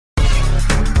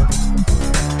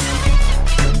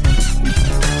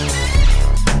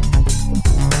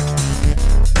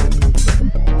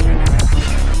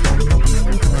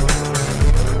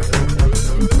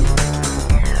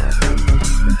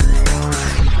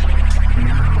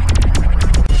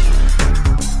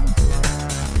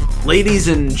Ladies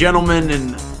and gentlemen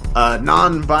and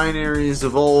non-binaries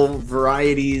of all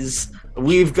varieties,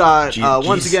 we've got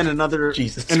once again another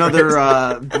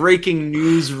breaking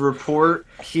news report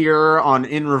here on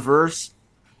In Reverse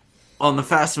on the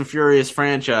Fast and Furious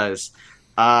franchise.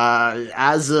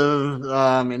 As of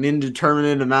an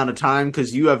indeterminate amount of time,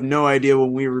 because you have no idea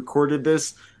when we recorded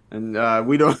this, and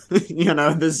we don't,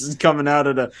 this is coming out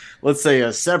at let's say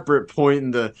a separate point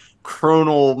in the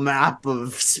chronal map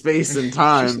of space and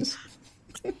time.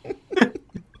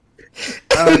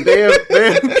 They have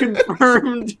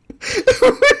confirmed.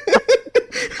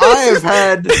 I have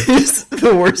had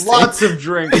lots of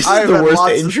drinks. This is the worst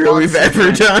intro we've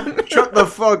ever done. Shut the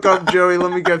fuck up, Joey.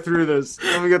 Let me get through this.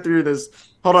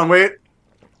 Hold on, wait.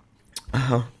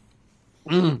 Oh.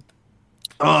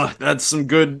 Oh, that's some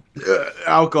good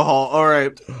alcohol. All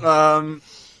right.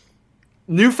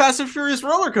 New Fast and Furious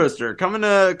roller coaster coming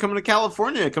to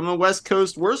California, coming to West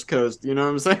Coast, Worst Coast. You know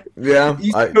what I'm saying? Yeah.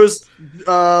 East Coast,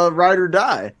 ride or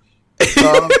die.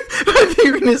 I think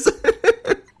you're gonna say,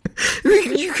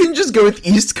 you can just go with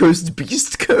East Coast,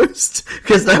 Beast Coast,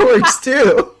 because that works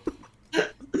too.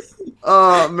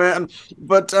 Oh man,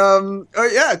 but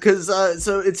yeah, because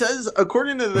so it says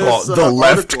according to this, the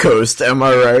left article, coast. Am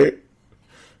I right?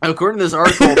 According to this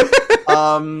article,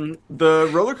 the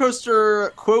roller coaster,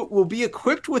 quote, will be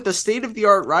equipped with a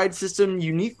state-of-the-art ride system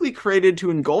uniquely created to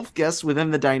engulf guests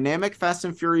within the dynamic Fast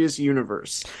and Furious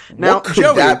universe. Now, what could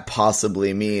Joey, that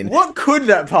possibly mean? What could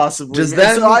that possibly Does mean?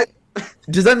 that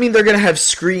Does that mean they're gonna have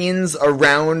screens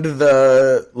around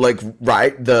the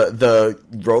the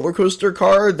roller coaster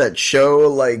car that show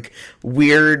like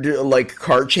weird like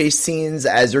car chase scenes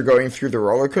as you're going through the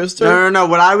roller coaster? No.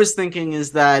 What I was thinking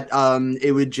is that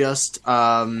it would just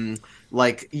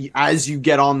like as you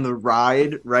get on the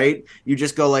ride, right? You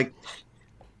just go like,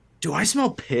 "Do I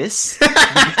smell piss?"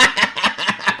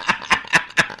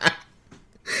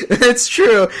 That's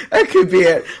true. That could be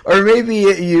it. Or maybe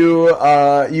you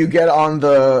get on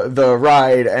the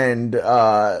ride and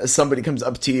somebody comes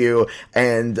up to you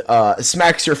and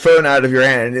smacks your phone out of your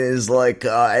hand and is like,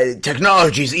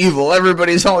 technology's evil.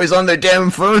 Everybody's always on their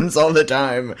damn phones all the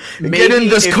time. Get in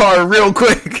this car real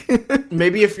quick.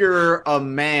 Maybe if you're a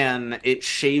man, it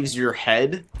shaves your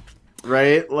head.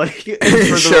 Right, like for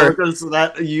the sure. So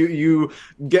that you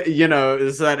get,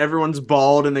 so that everyone's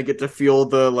bald and they get to feel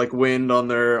the like wind on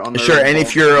their sure. And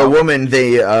if you're a woman,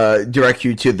 they direct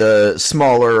you to the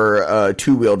smaller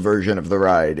two-wheeled version of the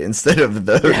ride instead of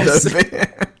the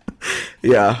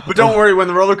yeah. But don't worry, when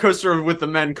the roller coaster with the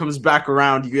men comes back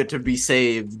around, you get to be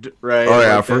saved, right? Oh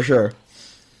yeah, for sure.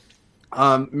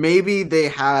 Maybe they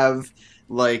have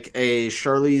like a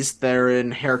Charlize Theron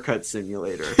haircut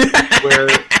simulator where.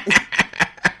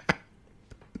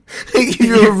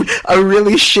 You're a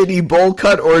really shitty bowl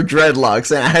cut or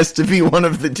dreadlocks, and it has to be one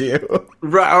of the two.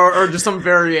 Right, or just some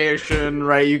variation,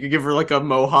 right? You could give her like a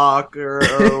mohawk or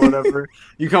whatever.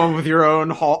 You come up with your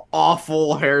own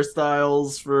awful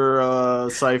hairstyles for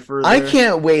Cypher. I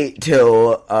can't wait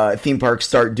till theme parks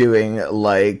start doing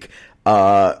like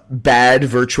bad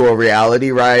virtual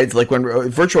reality rides. Like when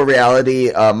virtual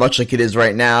reality, much like it is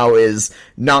right now, is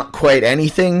not quite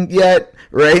anything yet.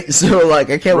 Right? So, like,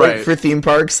 I can't wait for theme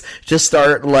parks to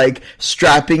start, like,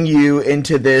 strapping you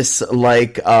into this,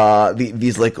 like,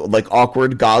 these, like,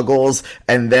 awkward goggles,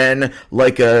 and then,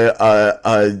 like,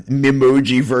 a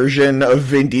Memoji version of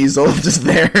Vin Diesel just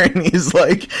there, and he's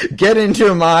like, get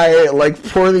into my, like,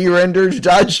 poorly rendered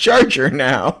Dodge Charger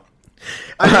now.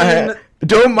 I mean,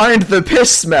 don't mind the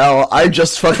piss smell, I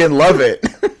just fucking love it.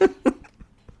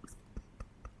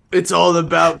 It's all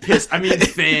about piss. I mean,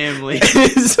 family.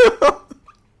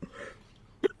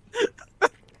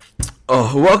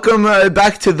 Oh, welcome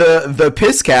back to the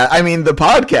Pisscat. I mean, the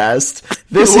podcast.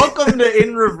 Welcome to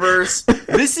In Reverse.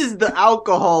 This is the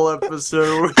alcohol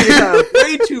episode. We have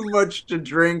way too much to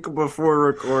drink before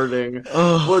recording.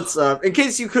 What's up? In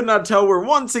case you could not tell, we're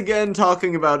once again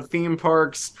talking about theme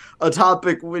parks, a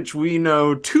topic which we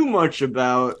know too much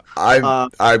about.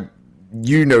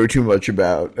 You know too much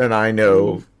about, and I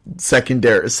know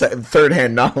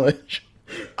third-hand knowledge.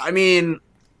 I mean,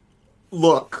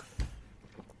 look.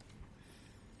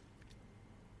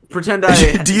 Pretend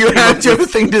I... Do you have a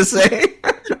thing to say?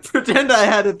 Pretend I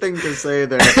had a thing to say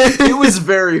there. It was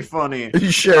very funny.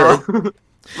 Sure.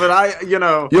 But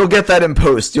You'll get that in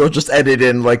post. You'll just edit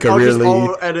in like I'll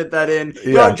edit that in.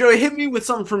 Yeah. Yo, Joey, hit me with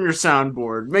something from your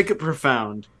soundboard. Make it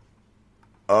profound.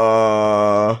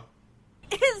 Is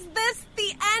this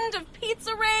the end of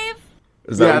Pizza Rave?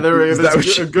 Is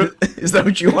that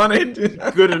what you wanted?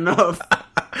 Good enough.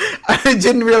 I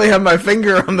didn't really have my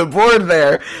finger on the board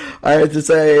there. I had to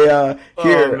say,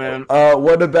 here. Oh, man.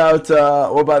 What about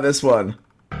this one?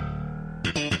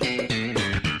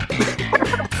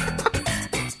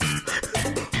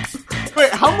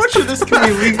 Wait, how much of this can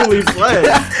we legally play?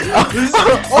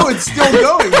 It's still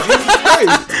going. Jesus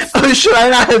Christ. Oh, should I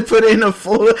not have put in a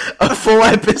full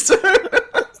episode?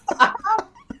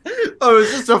 Oh,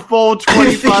 it's just a full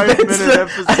 25-minute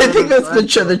episode. I think that's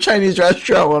the Chinese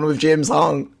restaurant one with James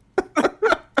Hong.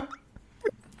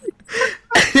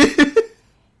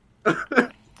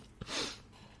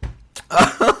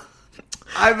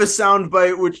 I have a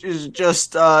soundbite which is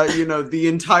just, the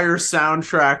entire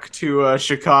soundtrack to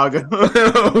Chicago.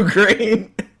 Oh,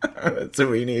 great. That's what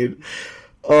we need.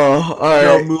 Oh, alright.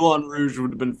 No, Moulin Rouge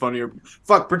would have been funnier.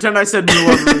 Fuck, pretend I said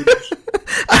Moulin Rouge.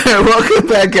 Alright, welcome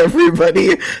back,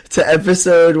 everybody, to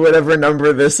episode whatever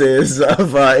number this is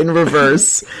of In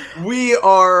Reverse. We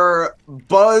are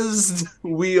buzzed.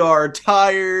 We are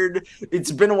tired.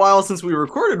 It's been a while since we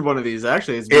recorded one of these,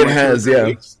 actually. It's been 2 or 3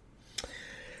 weeks.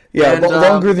 Yeah, and,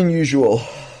 longer than usual.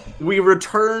 We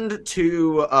returned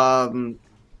to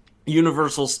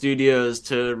Universal Studios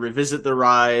to revisit the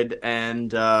ride,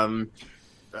 and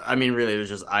really, it was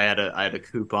just I had a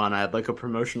coupon. I had like a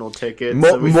promotional ticket.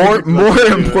 More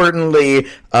importantly,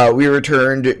 we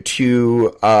returned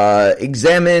to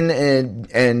examine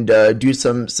and do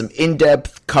some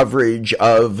in-depth coverage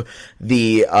of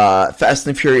the Fast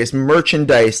and Furious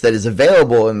merchandise that is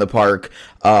available in the park,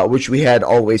 which we had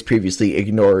always previously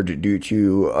ignored due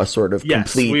to a sort of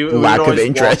complete lack of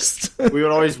interest. We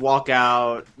would always walk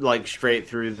out like straight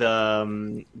through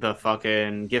the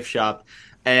fucking gift shop.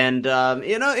 And,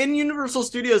 in Universal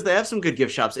Studios, they have some good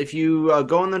gift shops. If you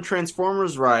go on the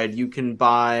Transformers ride, you can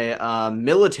buy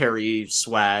military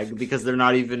swag, because they're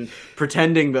not even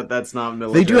pretending that that's not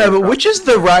military. They do have it. Which is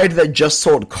the ride that just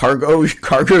sold cargo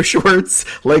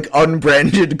shorts? Like,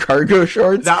 unbranded cargo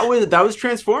shorts? That was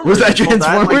Transformers. Was that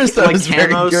Transformers? That was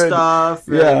very camo good. Stuff,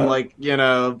 and,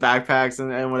 backpacks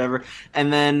and whatever.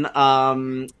 And then,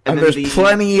 and there's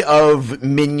plenty of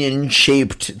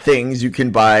minion-shaped things you can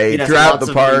buy throughout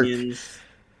the park.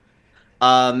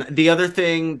 The other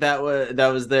thing that was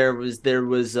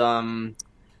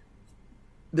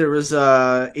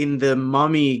in the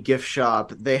Mummy gift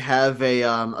shop, they have a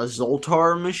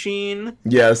Zoltar machine.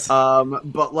 Yes.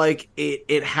 But like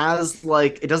it has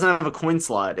it doesn't have a coin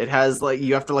slot. It has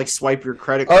you have to swipe your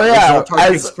credit card. Oh yeah, Zoltar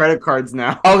takes credit cards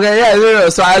now. Okay, yeah, no.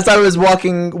 So as I was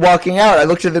walking out, I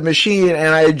looked at the machine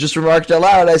and I just remarked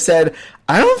aloud. I said,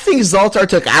 I don't think Zoltar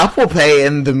took Apple Pay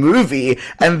in the movie,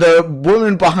 and the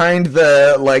woman behind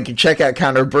the checkout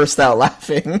counter burst out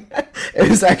laughing. It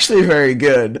was actually very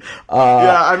good.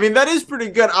 Yeah, that is pretty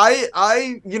good.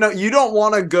 You don't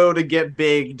want to go to get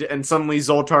bigged and suddenly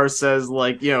Zoltar says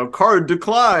card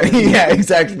declined. Yeah,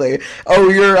 exactly. Oh,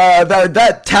 your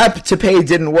that tap to pay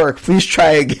didn't work. Please try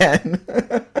again.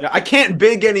 Yeah, I can't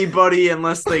big anybody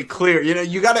unless they clear.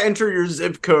 You got to enter your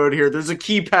zip code here. There's a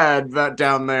keypad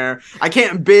down there. I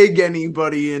can't big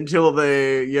anybody until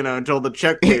until the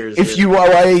check clears. If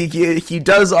he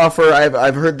does offer.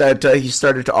 I've heard that he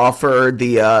started to offer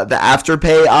the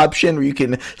afterpay option, where you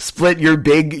can split your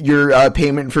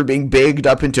payment for being bigged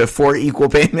up into 4 equal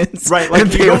payments. Right,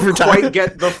 you don't quite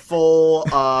get the full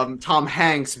Tom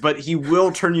Hanks, but he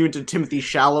will turn you into Timothy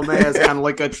Chalamet as kind of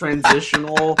a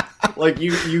transitional.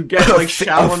 You get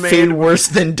Chalamet. A fate worse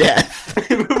than death.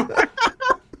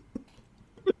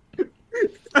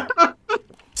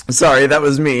 Sorry, that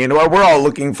was me. And we're all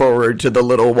looking forward to the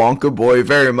little Wonka boy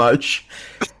very much.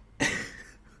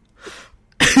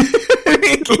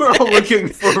 We're all looking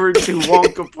forward to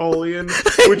Wonkapolian,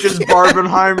 which is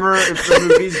Barbenheimer if the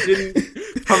movies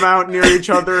didn't come out near each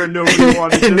other and nobody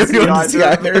wanted to see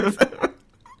either.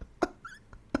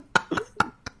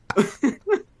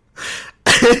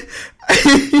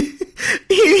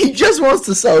 He just wants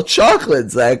to sell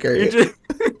chocolate, Zachary.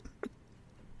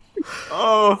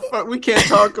 Oh, fuck, we can't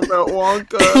talk about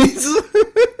Wonka.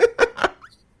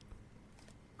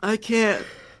 I can't.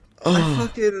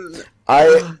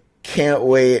 I can't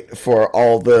wait for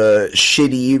all the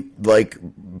shitty,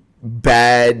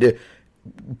 bad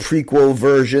prequel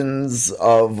versions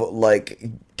of,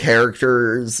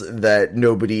 characters that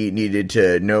nobody needed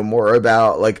to know more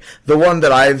about. The one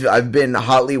that I've been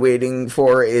hotly waiting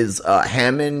for is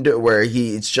Hammond, where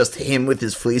it's just him with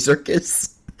his flea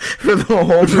circus. For the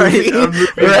whole movie,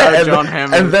 John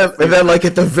Hammond. And then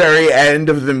at the very end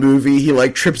of the movie, he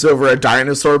trips over a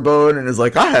dinosaur bone and is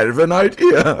like, "I have an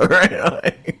idea,"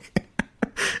 right?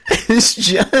 It's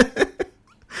just,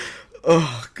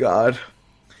 oh god.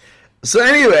 So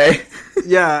anyway,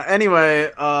 yeah. Anyway,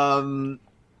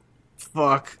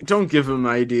 fuck. Don't give them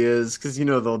ideas, because you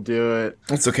know they'll do it.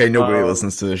 It's okay, nobody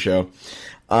listens to the show.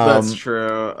 That's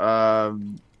true.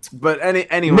 But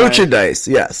anyway. Merchandise,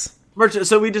 yes.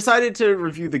 So we decided to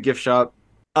review the gift shop.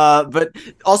 But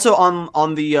also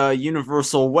on the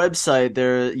Universal website,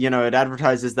 there, it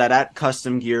advertises that at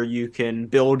Custom Gear you can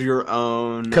build your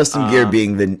own. Custom Gear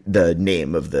being the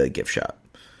name of the gift shop.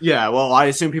 Yeah, well, I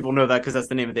assume people know that because that's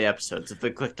the name of the episodes. If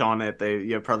they clicked on it,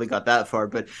 they probably got that far.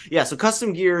 But yeah, so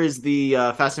Custom Gear is the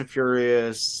Fast and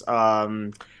Furious,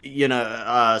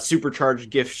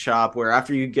 supercharged gift shop where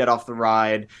after you get off the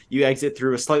ride, you exit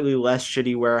through a slightly less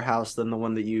shitty warehouse than the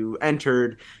one that you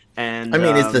entered. And I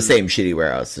mean, it's the same shitty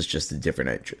warehouse. It's just a different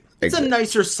exit. It's a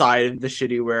nicer side of the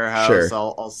shitty warehouse, sure.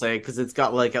 I'll say, because it's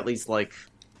got at least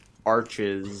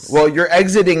arches. Well, you're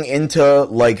exiting into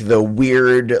the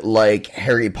weird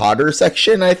Harry Potter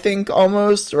section, I think,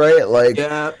 almost, right?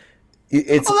 Yeah.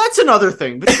 That's another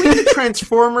thing. Between the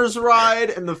Transformers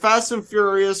ride and the Fast and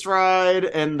Furious ride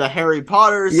and the Harry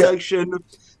Potter section,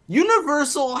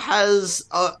 Universal has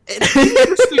an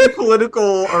interesting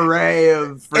political array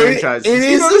of franchises.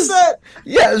 You notice that?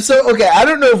 Yeah, so, okay, I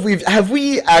don't know if have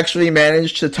we actually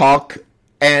managed to talk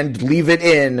and leave it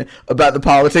in about the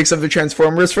politics of the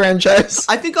Transformers franchise?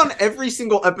 I think on every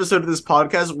single episode of this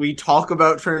podcast, we talk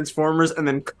about Transformers and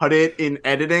then cut it in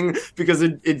editing because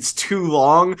it's too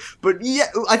long. But yeah,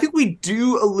 I think we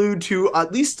do allude to,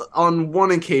 at least on one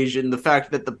occasion, the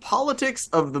fact that the politics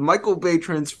of the Michael Bay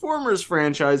Transformers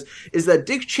franchise is that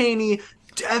Dick Cheney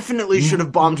definitely should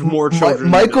have bombed more children.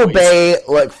 Michael Bay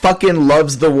fucking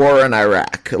loves the war in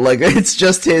Iraq. It's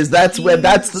just his. That's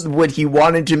what he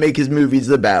wanted to make his movies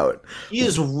about. He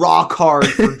is rock hard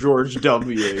for George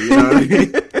W. You know what I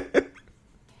mean?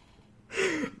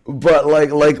 But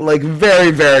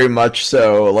very very much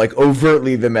so.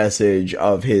 Overtly the message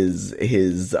of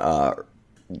his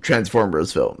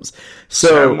Transformers films. So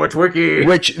Sam Witwicky.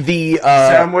 Which the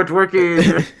Sam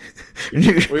Witwicky. we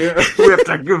have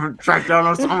to track down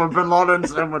Osama bin Laden.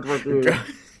 Sam Witwicky.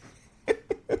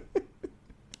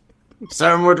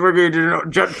 Sam Witwicky,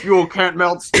 jet fuel can't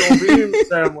melt steel beams.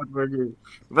 Sam Witwicky.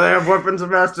 They have weapons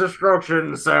of mass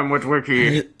destruction. Sam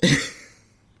Witwicky.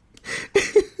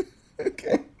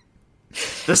 Okay.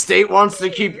 The state wants to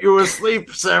keep you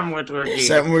asleep. Sam Witwicky.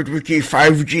 Sam Witwicky.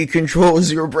 5G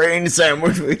controls your brain. Sam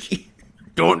Witwicky.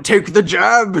 Don't take the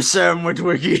jab, Sam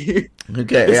Witwicky.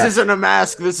 Okay, This isn't a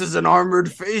mask, this is an armored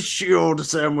face shield,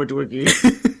 Sam Witwicky.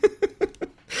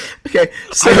 Okay,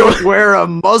 so... I don't wear a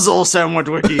muzzle, Sam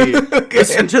Witwicky. Okay.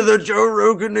 Listen to the Joe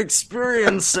Rogan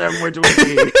Experience, Sam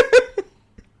Witwicky.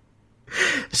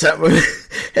 Sam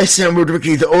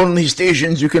Witwicky, the only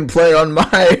stations you can play on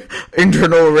my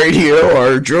internal radio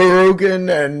are Joe Rogan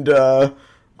and, I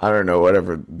don't know,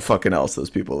 whatever fucking else those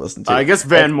people listen to. I guess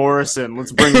Van Morrison.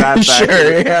 Let's bring that back.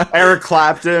 Sure, yeah. Eric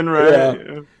Clapton, right?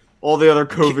 Yeah. All the other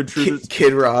COVID truths.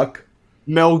 Kid Rock.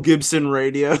 Mel Gibson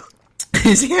Radio.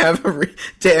 Does he have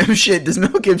damn shit, does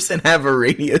Mel Gibson have a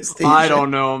radio station? I don't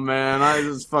know, man. I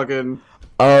just fucking...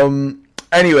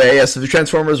 Anyway, yeah, so the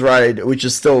Transformers ride, which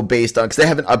is still based on... Because they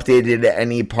haven't updated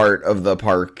any part of the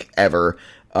park ever.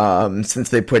 Since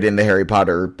they put in the Harry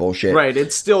Potter bullshit. Right,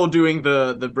 it's still doing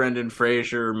the Brendan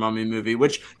Fraser Mummy movie,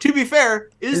 which, to be fair,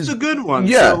 is the good one.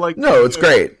 Yeah, so, no, it's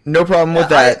great. No problem with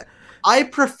that. I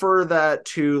prefer that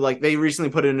to, they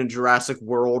recently put in a Jurassic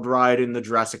World ride in the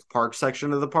Jurassic Park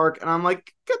section of the park, and I'm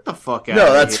like, get the fuck out of here.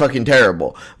 No, that's fucking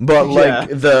terrible. But,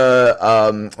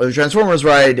 the Transformers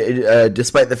ride,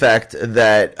 despite the fact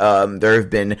that there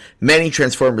have been many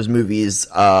Transformers movies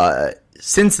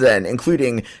since then,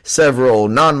 including several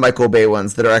non-Michael Bay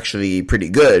ones that are actually pretty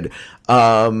good,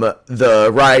 the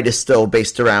ride is still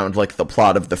based around, the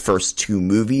plot of the first two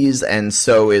movies, and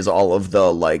so is all of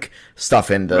the,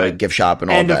 stuff in the gift shop and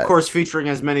all that. And, of course, featuring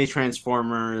as many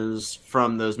Transformers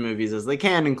from those movies as they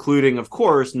can, including, of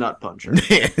course, Nut Puncher.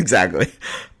 Yeah, exactly.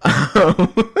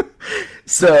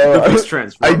 So,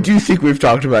 I do think we've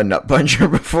talked about Nut Puncher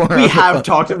before.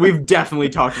 We've definitely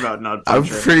talked about Nut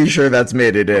Puncher. I'm pretty sure that's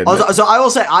made it in. So I will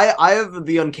say, I have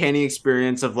the uncanny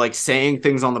experience of, saying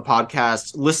things on the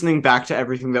podcast, listening back to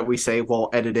everything that we say while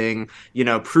editing,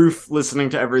 proof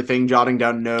listening to everything, jotting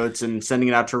down notes, and sending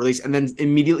it out to release, and then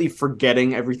immediately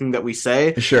forgetting everything that we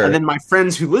say. Sure. And then my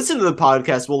friends who listen to the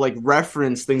podcast will,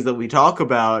 reference things that we talk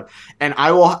about, and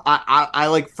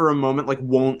I for a moment,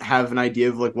 won't have an idea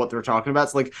of, what they're talking about.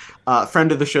 It's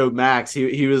friend of the show, Max,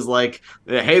 he was like,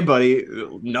 hey, buddy,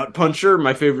 Nut Puncher,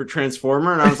 my favorite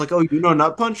Transformer. And I was like, oh, you know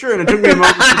Nut Puncher? And it took me a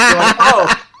moment to be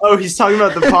like, oh, he's talking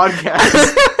about the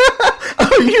podcast.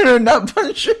 Oh, you know Nut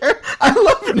Puncher? I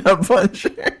love Nut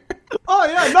Puncher. Oh,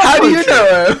 yeah, Nut Puncher. How do you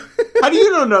know him? How do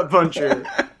you know Nut Puncher?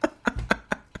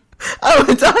 I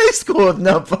went to high school with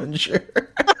Nut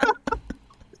Puncher.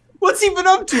 What's he been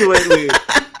up to lately?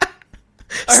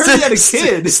 I heard he had a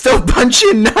kid. Still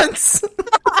punching nuts.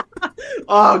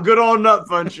 Oh, good old Nut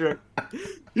Puncher.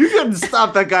 You couldn't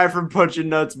stop that guy from punching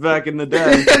nuts back in the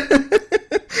day.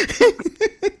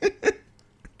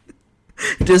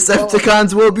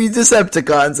 Decepticons will be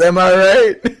Decepticons, am I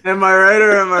right? Am I right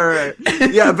or am I right?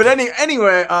 Yeah, but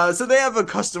anyway, so they have a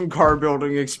custom car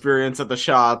building experience at the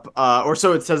shop, or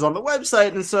so it says on the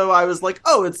website, and so I was like,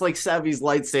 oh, it's like Savvy's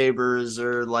lightsabers,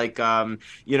 or like,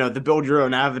 the build your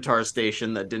own avatar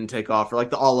station that didn't take off, or like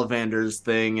the Ollivanders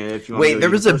thing, if you want Wait, there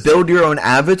was a build your own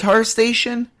avatar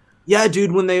station? Yeah,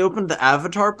 dude, when they opened the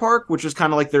Avatar Park, which was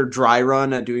kind of like their dry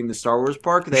run at doing the Star Wars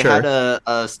park, they had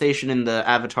a station in the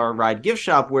Avatar Ride gift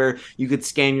shop where you could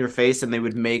scan your face and they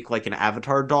would make like an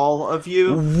avatar doll of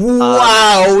you.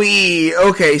 Wowee!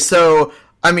 Okay, so,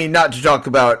 I mean, not to talk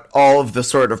about all of the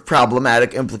sort of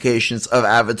problematic implications of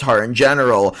Avatar in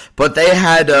general, but they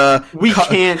had we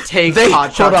can't take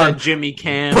hot shots at Jimmy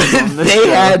Cam on this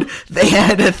show. They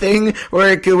had a thing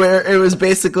where it was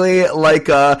basically like,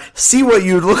 see what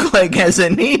you'd look like as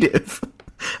a native.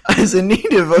 As a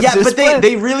native of this but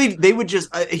they would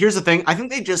just, here's the thing, I think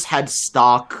they just had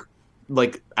stock,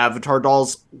 like, Avatar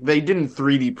dolls. They didn't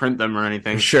 3D print them or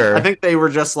anything. Sure. I think they were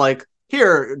just like,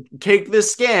 here, take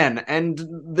this scan, and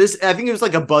this, I think it was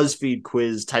like a BuzzFeed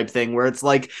quiz type thing, where it's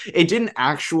like, it didn't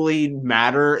actually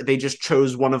matter, they just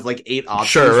chose one of like 8 options.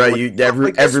 Sure, right,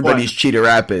 like, everybody's Cheetah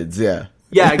Rapids, yeah.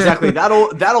 Yeah, exactly,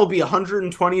 that'll be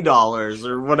 $120,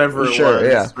 or whatever it was,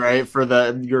 yeah. right, for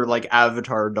your, like,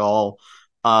 Avatar doll.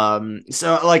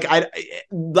 So, like,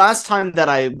 last time that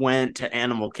I went to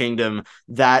Animal Kingdom,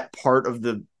 that part of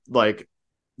the, like,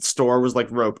 store was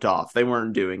like roped off. They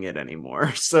weren't doing it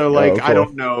anymore. So like, cool. I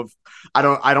don't know if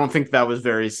I don't think that was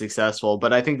very successful,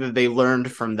 but I think that they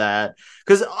learned from that,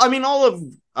 because I mean, all of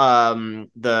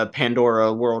the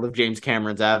Pandora world of James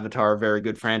Cameron's Avatar, very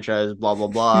good franchise, blah blah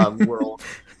blah world.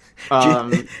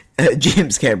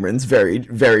 James Cameron's very,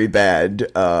 very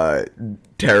bad,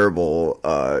 terrible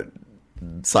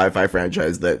sci-fi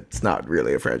franchise that's not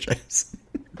really a franchise.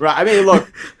 Right. I mean,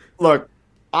 look.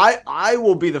 I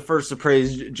will be the first to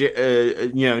praise,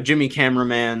 Jimmy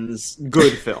Cameraman's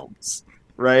good films,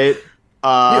 right?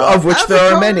 Of which Avatar,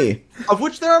 there are many. Of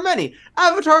which there are many.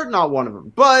 Avatar, not one of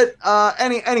them. But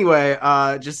anyway,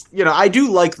 I do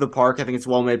like the park. I think it's a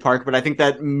well-made park, but I think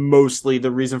that mostly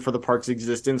the reason for the park's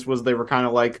existence was they were kind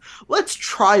of like, let's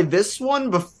try this one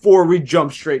before we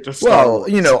jump straight to Star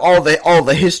Wars. All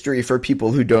the history for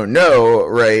people who don't know,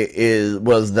 right,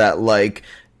 was that like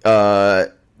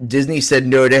Disney said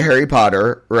no to Harry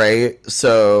Potter, right?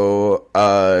 So,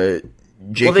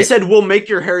 they said we'll make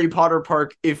your Harry Potter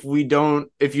park if you don't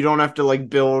have to like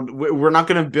build. We're not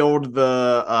going to build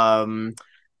the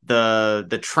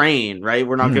train, right?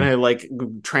 We're not going to like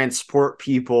transport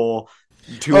people.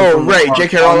 J.K.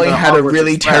 Rowling had a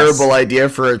really terrible idea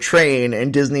for a train,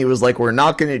 and Disney was like, we're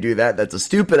not going to do that. That's a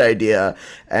stupid idea.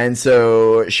 And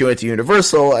so she went to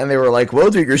Universal, and they were like, we'll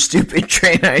do your stupid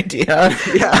train idea.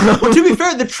 Yeah. Well, to be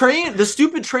fair, the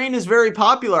stupid train is very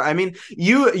popular. I mean,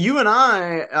 you and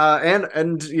I,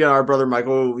 and our brother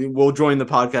Michael will join the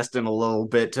podcast in a little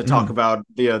bit to talk about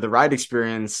the ride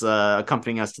experience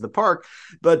accompanying us to the park.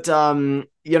 But,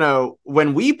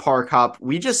 when we park hop,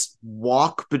 we just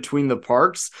walk between the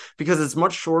parks because it's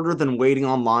much shorter than waiting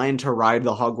online to ride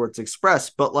the Hogwarts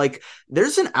Express. But like,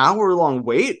 there's an hour-long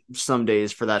wait some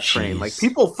days for that train. Like,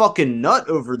 people fucking nut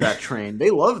over that train.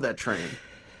 They love that train.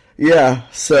 Yeah,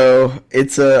 so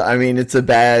it's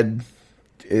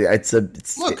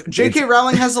J.K.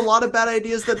 Rowling has a lot of bad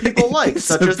ideas that people like,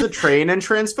 such as the train and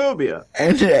transphobia.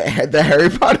 And the Harry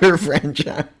Potter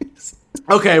franchise.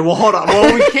 Okay, well, hold on.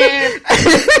 Well, we can't.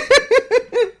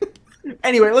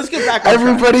 Anyway, let's get back on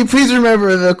Everybody, track. Please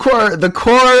remember the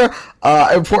core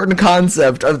important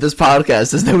concept of this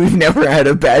podcast is that we've never had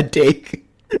a bad take.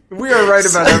 We are right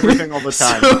about everything all the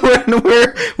time. So when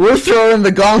we're throwing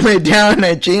the gauntlet down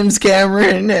at James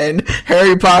Cameron and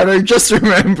Harry Potter, just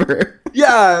remember.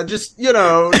 Yeah, just,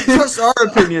 trust our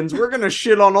opinions. We're going to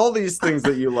shit on all these things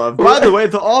that you love. By the way,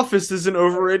 The Office is an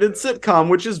overrated sitcom,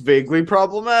 which is vaguely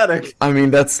problematic. I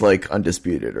mean, that's, like,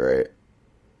 undisputed, right?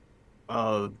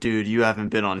 Oh, dude, you haven't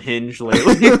been on Hinge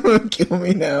lately. Kill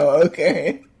me now,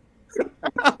 okay.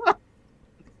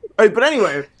 Right, but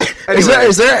anyway.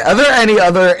 Are there any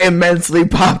other immensely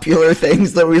popular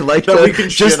things that we like that we can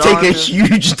just take a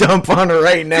huge dump on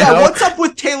right now? Yeah, what's up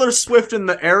with Taylor Swift and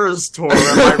the Eras tour?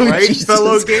 Am I right,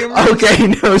 fellow gamers? Okay,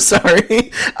 no,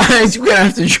 sorry. I'm gonna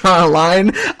have to draw a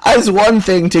line. As one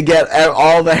thing to get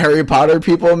all the Harry Potter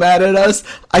people mad at us,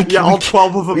 all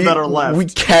 12 of them that are left. We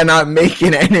cannot make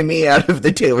an enemy out of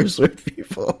the Taylor Swift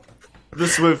people. The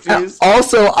Swifties.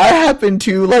 Also, I happen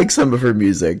to like some of her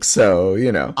music, so,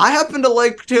 you know. I happen to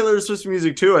like Taylor Swift's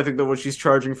music, too. I think that what she's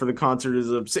charging for the concert is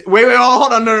obscene. Wait,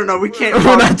 hold on. No. We can't.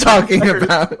 We're not talking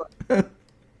about...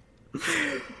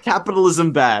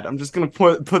 Capitalism bad. I'm just going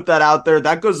to put that out there.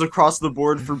 That goes across the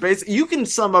board for base. You can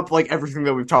sum up like everything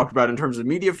that we've talked about in terms of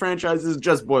media franchises. It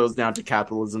just boils down to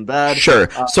capitalism bad. Sure.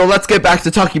 So let's get back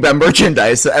to talking about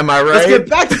merchandise. Am I right? Let's get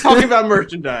back to talking about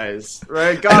merchandise.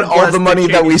 Right? God and all the money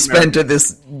that we spent at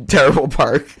this terrible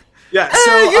park. Yeah,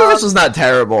 so Universe was not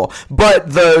terrible,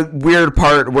 but the weird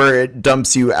part where it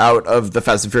dumps you out of the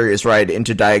Fast and Furious ride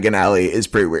into Diagon Alley is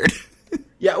pretty weird.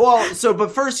 Yeah, well,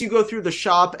 but first you go through the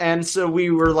shop, and so we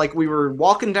were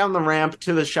walking down the ramp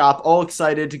to the shop, all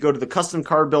excited to go to the custom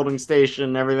car building station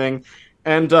and everything,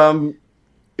 and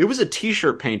it was a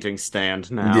t-shirt painting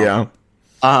stand now. Yeah.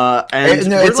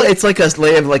 It's like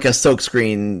they have like a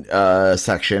silkscreen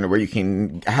section where you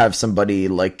can have somebody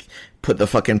like put the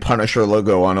fucking Punisher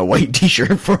logo on a white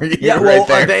t-shirt for you. Yeah, well,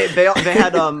 right they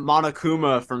had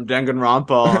Monokuma from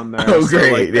Danganronpa on there. Oh, so,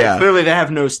 great! Yeah, clearly they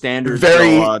have no standards.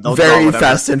 Very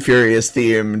Fast and Furious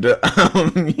themed.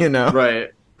 You know, right?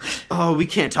 Oh, we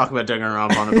can't talk about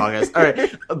Danganronpa on the podcast. All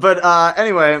right, but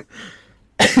anyway,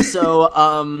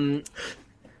 so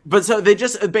But so they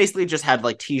basically had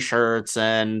like t-shirts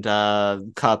and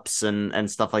cups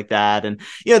and stuff like that. And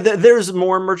yeah, there's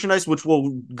more merchandise, which we'll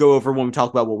go over when we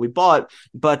talk about what we bought.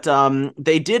 But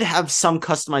they did have some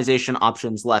customization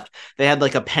options left. They had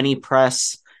like a penny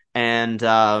press and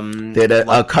they had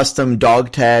a custom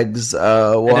dog tags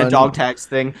one. And a dog tags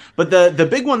thing. But the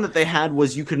big one that they had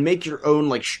was you could make your own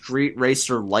like street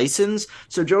racer license.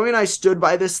 So Joey and I stood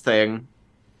by this thing.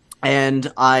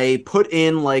 And I put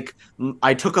in, like,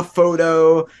 I took a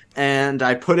photo, and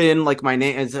I put in, like, my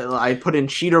name, I put in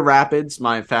Cheetah Rapids,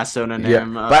 my Fastona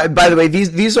name. Yeah. By the way,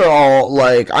 these are all,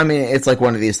 like, I mean, it's like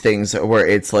one of these things where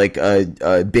it's like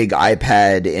a big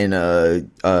iPad in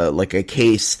like a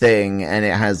case thing, and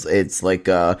it's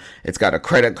got a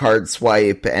credit card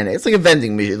swipe, and it's like a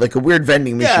vending machine, like a weird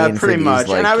vending machine. Yeah, pretty much.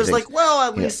 Like, and I was like, well,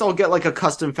 at least I'll get, like, a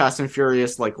custom Fast and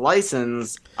Furious, like,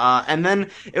 license. And then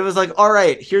it was like, all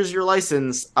right, here's your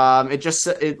license.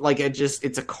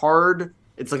 It's a card.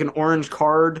 It's like an orange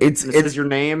card. It says your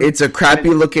name. It's a crappy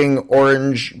looking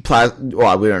orange plastic.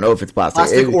 Well, we don't know if it's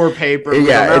plastic. Or paper.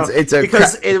 Yeah, it's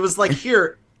because it was like,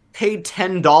 here, paid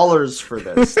 $10 for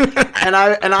this. and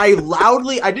I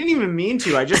loudly, I didn't even mean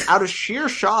to, I just out of sheer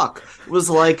shock was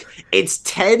like, it's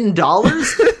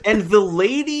 $10? And the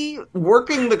lady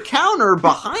working the counter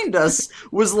behind us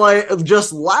was like,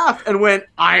 just laughed and went,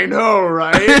 I know,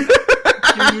 right?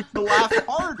 You need to laugh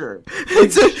harder.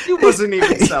 Like, she wasn't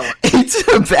even selling. It's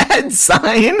a bad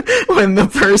sign when the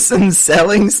person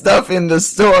selling stuff in the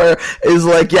store is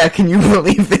like, yeah, can you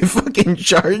believe they fucking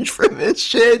charge for this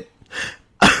shit?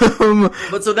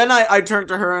 But so then I turned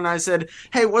to her and I said,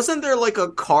 hey, wasn't there like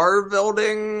a car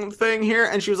building thing here?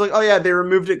 And she was like, oh yeah, they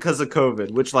removed it because of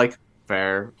COVID, which, like,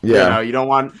 fair. Yeah. You know, you don't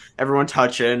want everyone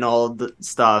touching all the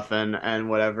stuff and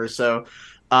whatever. So,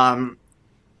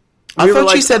 I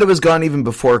thought she said it was gone even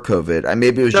before COVID.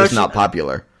 Maybe it was just not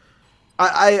popular.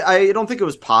 I don't think it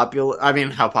was popular. I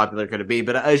mean, how popular could it be?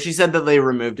 But she said that they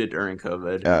removed it during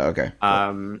COVID. Oh, okay.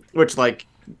 Which, like,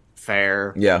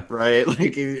 fair. Yeah. Right?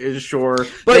 Like, sure.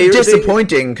 But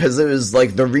disappointing, because it was,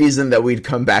 like, the reason that we'd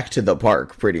come back to the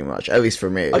park, pretty much. At least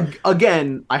for me.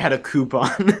 Again, I had a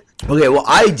coupon. Okay, well,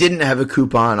 I didn't have a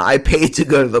coupon. I paid to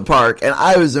go to the park, and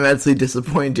I was immensely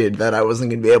disappointed that I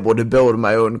wasn't going to be able to build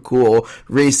my own cool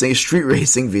street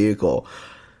racing vehicle.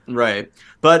 Right.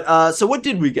 But, so what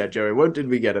did we get, Joey? What did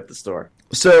we get at the store?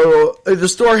 So, the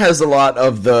store has a lot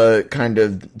of the kind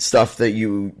of stuff that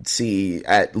you see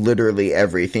at literally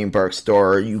every theme park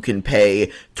store. You can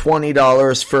pay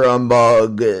 $20 for a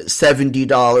mug,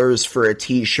 $70 for a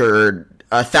t-shirt,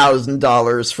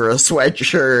 $1,000 for a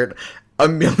sweatshirt,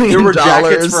 $1 million. There were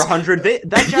jackets for $100.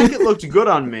 That jacket looked good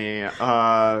on me.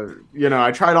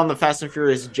 I tried on the Fast and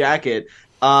Furious jacket.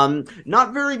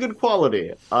 Not very good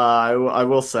quality, I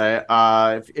will say.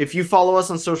 If you follow us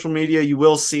on social media, you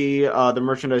will see the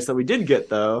merchandise that we did get,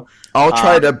 though. I'll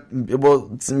try to,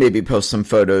 maybe post some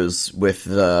photos with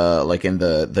like in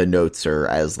the notes or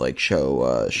as like show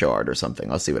art or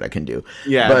something. I'll see what I can do.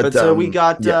 Yeah, but so we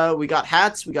got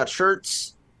hats, we got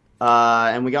shirts.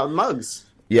 and we got mugs.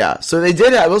 Yeah, so they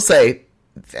did. I will say,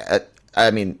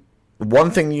 I mean,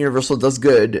 one thing Universal does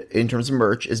good in terms of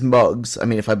merch is mugs. I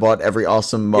mean, if I bought every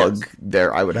awesome mug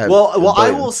there, I would have. Well,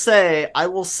 I will say,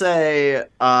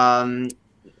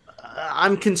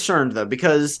 I'm concerned though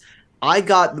because I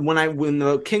got when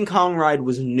the King Kong ride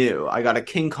was new, I got a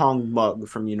King Kong mug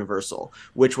from Universal,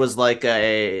 which was like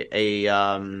a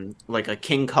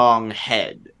King Kong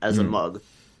head as a mug.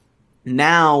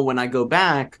 Now, when I go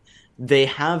back, they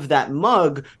have that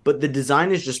mug, but the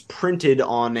design is just printed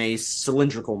on a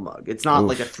cylindrical mug. It's not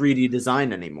like a 3D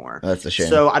design anymore. That's a shame.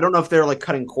 So I don't know if they're like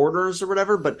cutting corners or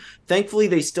whatever, but thankfully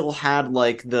they still had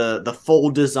like the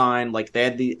full design. Like they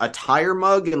had a tire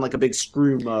mug and like a big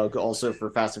screw mug also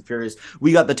for Fast and Furious.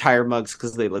 We got the tire mugs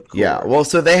because they look cool. Yeah, well,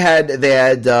 so they had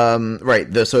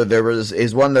right. So there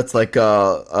is one that's like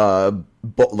a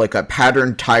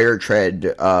patterned tire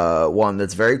tread one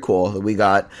that's very cool that we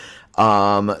got.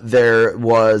 There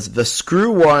was the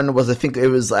screw one I think it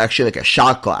was actually like a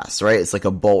shot glass, right? It's like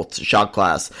a bolt shot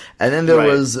glass. And then there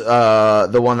was,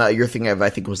 the one that you're thinking of, I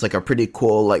think was like a pretty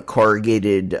cool, like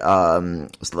corrugated, or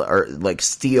like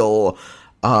steel,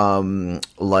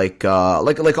 like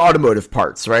automotive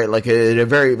parts, right? Like a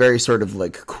very, very sort of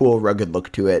like cool, rugged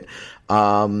look to it.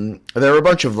 There were a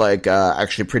bunch of like,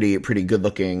 actually pretty good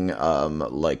looking,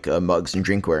 mugs and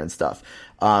drinkware and stuff.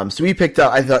 So we picked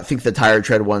up, I think the tire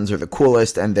tread ones are the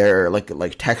coolest and they're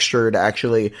like textured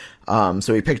actually.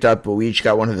 So we picked up, we each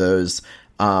got one of those.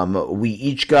 We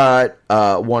each got,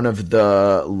 one of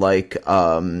the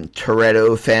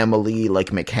Toretto family,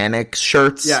 mechanics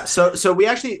shirts. Yeah. So we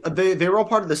actually, they were all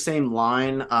part of the same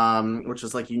line, which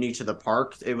was like unique to the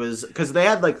park. It was because they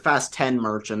had like Fast 10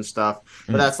 merch and stuff,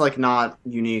 but that's like not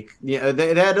unique. Yeah.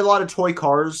 They had a lot of toy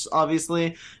cars,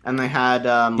 obviously, and they had,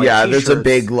 yeah, t-shirts. There's a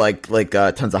big,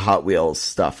 tons of Hot Wheels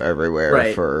stuff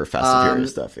everywhere for Fast and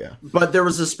Furious stuff. Yeah. But there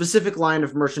was a specific line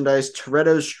of merchandise,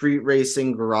 Toretto Street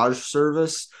Racing Garage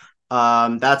Service.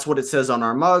 That's what it says on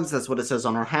our mugs. That's what it says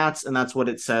on our hats, and that's what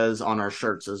it says on our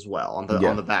shirts as well on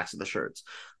the backs of the shirts.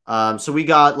 So we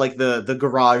got like the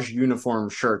garage uniform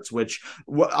shirts, which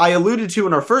I alluded to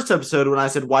in our first episode when I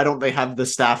said, why don't they have the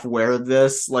staff wear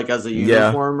this like as a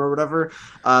uniform or whatever?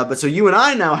 But so you and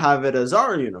I now have it as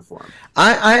our uniform.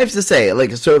 I have to say,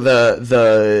 so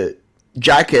the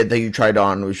jacket that you tried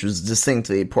on, which was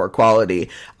distinctly poor quality,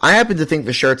 I happen to think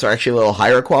the shirts are actually a little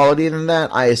higher quality than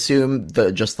that. I assume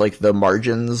the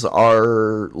margins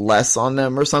are less on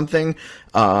them or something.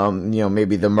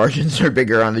 Maybe the margins are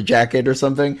bigger on the jacket or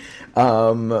something.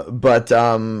 But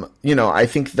I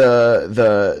think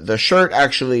the shirt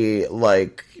actually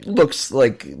looks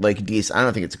like decent. I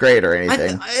don't think it's great or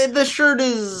anything. The shirt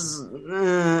is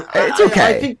it's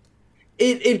okay. I think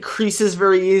it creases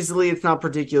very easily. It's not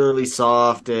particularly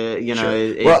soft.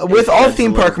 Sure. With all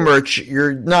theme park merch,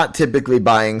 you're not typically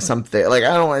buying something like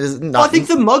I think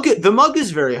the mug is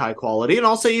very high quality, and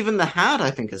also even the hat I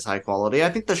think is high quality.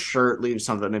 I think the shirt leaves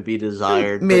something to be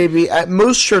desired. Maybe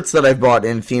most shirts that I've bought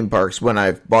in theme parks, when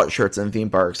I've bought shirts in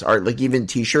theme parks, are even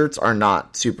t-shirts are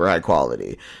not super high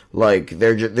quality.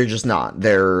 They're just not.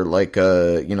 They're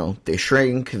they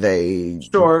shrink, they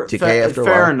decay after a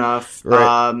while. Fair enough.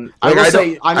 Right.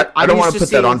 I don't want to put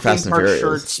that on Fast and Furious.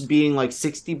 Shirts being like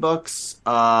 $60,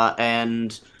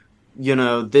 and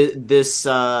this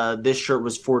shirt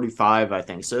was $45, I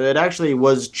think. So it actually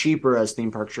was cheaper as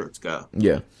theme park shirts go.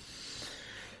 Yeah.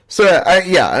 So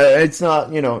it's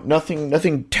not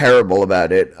nothing terrible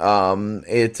about it.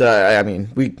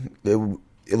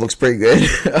 It looks pretty good.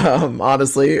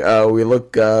 Honestly, we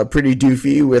look pretty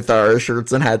doofy with our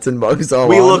shirts and hats and mugs all on.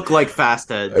 We look like fast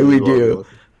heads. We do.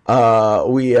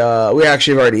 We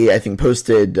actually have already, I think,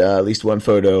 posted at least one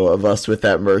photo of us with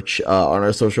that merch on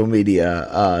our social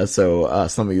media. So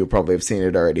some of you probably have seen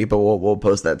it already, but we'll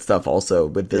post that stuff also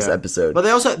with this episode. But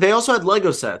they also had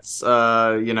Lego sets, in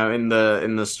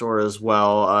the store as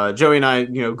well. Joey and I,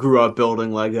 grew up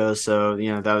building Lego, so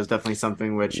that was definitely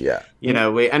something which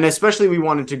and especially we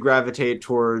wanted to gravitate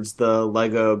towards the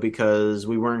Lego because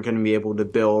we weren't going to be able to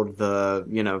build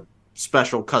the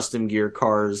special custom gear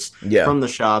cars from the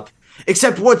shop.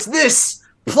 Except what's this?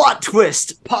 Plot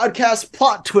twist! Podcast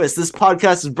plot twist! This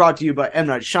podcast is brought to you by M.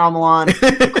 Night Shyamalan,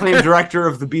 acclaimed director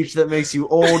of The Beach That Makes You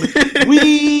Old.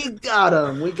 We got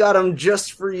him! We got him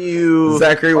just for you.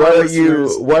 Zachary, why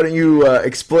don't you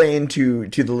explain to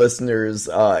the listeners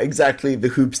exactly the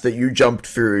hoops that you jumped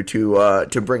through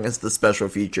to bring us the special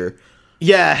feature?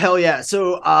 Yeah, hell yeah.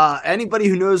 So, anybody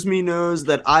who knows me knows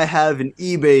that I have an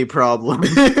eBay problem.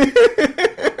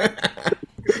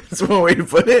 That's one way to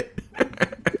put it.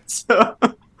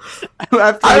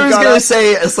 I was going to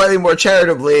say slightly more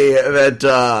charitably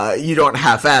that you don't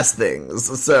half-ass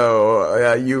things,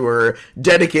 so you were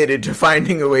dedicated to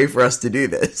finding a way for us to do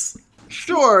this.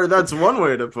 Sure, that's one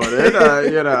way to put it.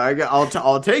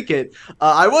 I'll take it.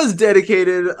 I was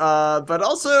dedicated, but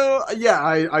also, yeah,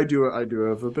 I do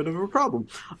have a bit of a problem.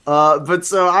 But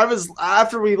so I was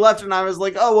after we left, and I was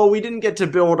like, oh well, we didn't get to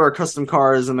build our custom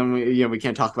cars, and then we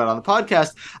can't talk about it on the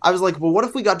podcast. I was like, well, what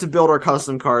if we got to build our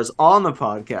custom cars on the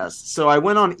podcast? So I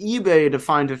went on eBay to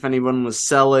find if anyone was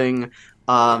selling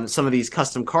some of these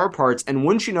custom car parts, and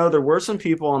wouldn't you know, there were some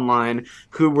people online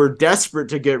who were desperate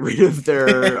to get rid of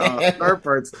their car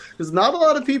parts because not a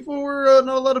lot of people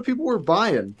were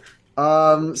buying.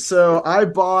 So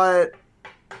I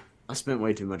spent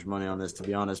way too much money on this, to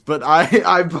be honest, but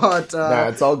I bought. Nah,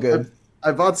 it's all good.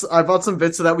 I bought some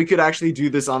bits so that we could actually do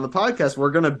this on the podcast.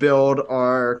 We're gonna build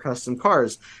our custom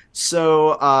cars.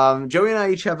 So Joey and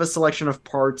I each have a selection of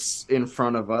parts in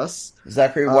front of us.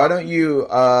 Zachary, why don't you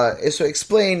so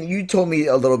explain? You told me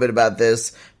a little bit about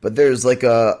this, but there's like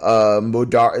a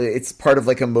Modari. It's part of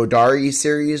like a Modari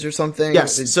series or something.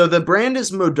 Yes. So the brand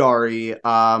is Modari,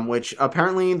 which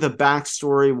apparently the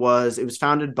backstory was it was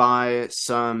founded by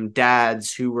some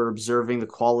dads who were observing the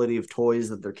quality of toys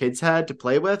that their kids had to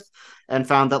play with, and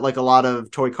found that like a lot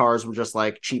of toy cars were just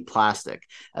like cheap plastic,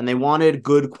 and they wanted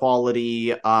good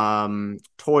quality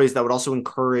toys that would also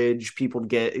encourage people to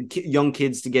get young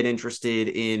kids to get interested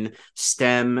in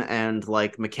STEM and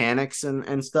like mechanics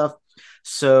and stuff.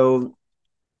 So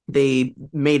they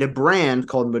made a brand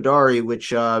called Modari,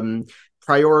 which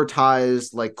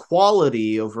prioritized like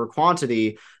quality over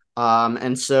quantity.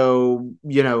 And so,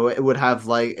 it would have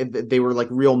like, they were like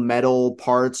real metal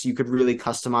parts. You could really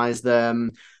customize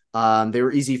them. They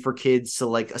were easy for kids to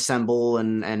like assemble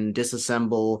and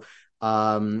disassemble.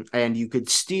 And you could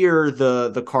steer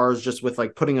the cars just with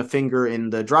like putting a finger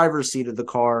in the driver's seat of the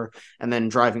car and then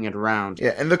driving it around.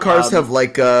 Yeah, and the cars have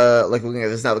like looking at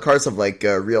this now, the cars have like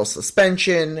real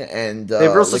suspension and they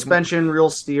have real suspension, real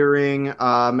steering.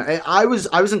 I was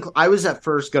at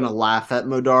first gonna laugh at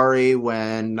Modari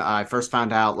when I first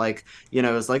found out, like, it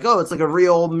was like, oh, it's like a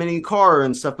real mini car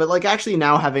and stuff. But like actually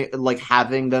now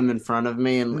having them in front of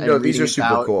me and these are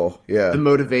super cool. Yeah, the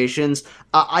motivations.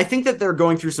 I think that they're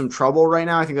going through some trouble right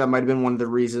now. I think that might have been one of the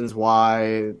reasons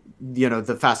why,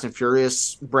 the Fast and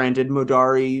Furious branded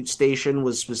Modari station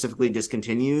was specifically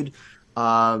discontinued.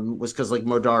 Was because like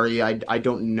Modari, I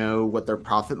don't know what their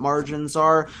profit margins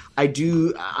are. I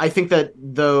think that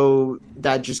though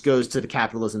that just goes to the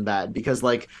capitalism bad, because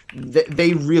like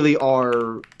they really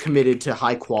are committed to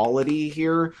high quality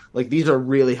here. Like these are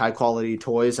really high quality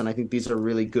toys, and I think these are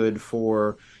really good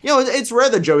for, it's rare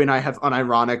that Joey and I have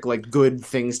unironic like good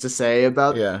things to say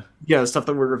about stuff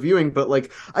that we're reviewing, but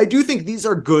like I do think these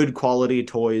are good quality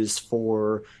toys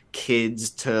for kids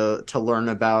to learn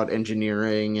about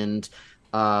engineering and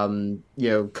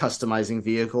customizing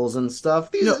vehicles and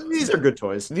stuff. These are good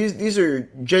toys. These are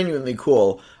genuinely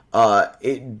cool.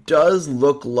 It does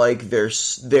look like their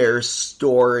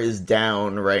store is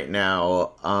down right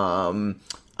now. I'm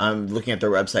looking at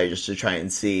their website just to try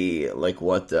and see like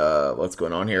what's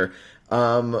going on here.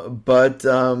 I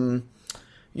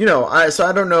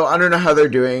don't know how they're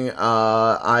doing.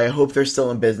 I hope they're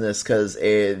still in business, because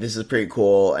this is pretty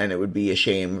cool, and it would be a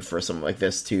shame for something like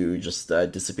this to just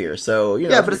disappear. So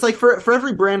but it's like for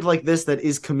every brand like this that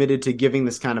is committed to giving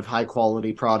this kind of high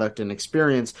quality product and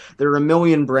experience, there are a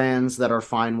million brands that are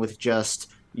fine with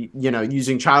just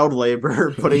using child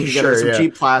labor, putting together some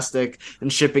cheap plastic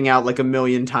and shipping out like a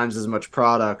million times as much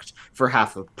product for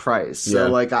half the price. So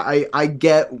like I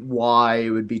get why it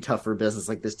would be tough for a business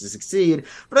like this to succeed,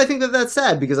 but I think that that's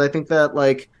sad, because I think that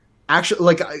like actually,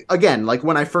 like, again, like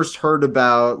when I first heard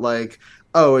about like,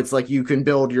 oh, it's like you can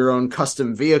build your own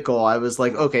custom vehicle, I was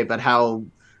like, okay, but how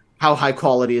high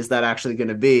quality is that actually going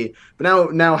to be?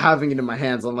 But now having it in my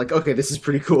hands, I'm like, okay, this is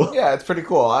pretty cool. Yeah, it's pretty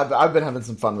cool. I've been having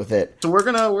some fun with it. So we're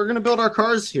gonna build our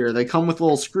cars here. They come with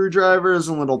little screwdrivers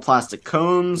and little plastic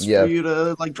cones for you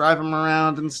to like drive them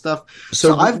around and stuff.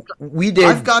 So I've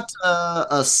got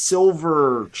a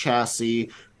silver chassis.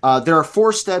 There are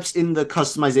 4 steps in the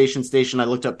customization station. I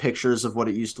looked up pictures of what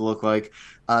it used to look like.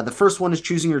 The first one is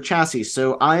choosing your chassis.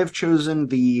 So I have chosen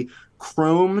the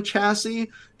chrome chassis.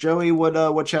 Joey,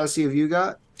 what chassis have you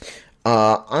got?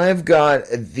 I've got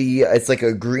it's like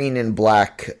a green and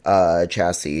black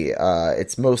chassis.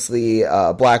 It's mostly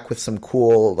black with some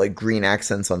cool like green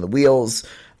accents on the wheels.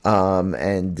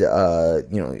 And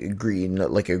green,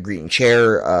 like a green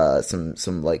chair,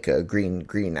 some like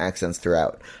green accents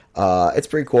throughout. It's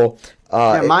pretty cool.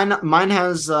 Mine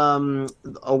has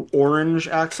orange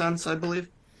accents, I believe.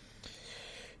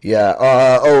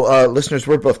 Yeah. Listeners,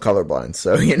 we're both colorblind,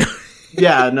 so you know.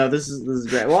 Yeah, no, this is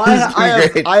great. Well,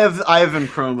 I have in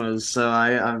chromas, so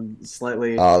I'm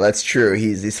slightly. Oh, that's true.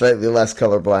 He's slightly less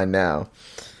colorblind now.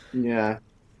 Yeah,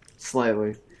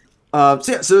 slightly. So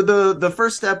the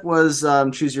first step was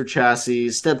choose your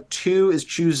chassis. Step 2 is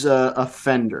choose a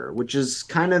fender, which is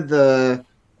kind of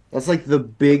that's like the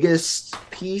biggest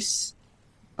piece.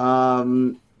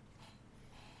 Um,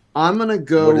 I'm gonna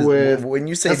go with when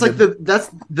you say that's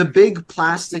the big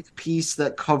plastic piece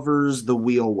that covers the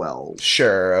wheel wells.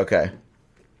 Sure, okay.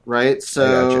 Right?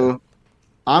 So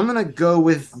I'm gonna go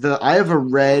with I have a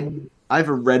red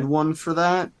one for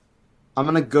that. I'm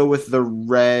gonna go with the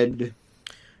red.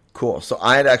 Cool. So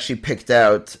I had actually picked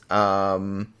out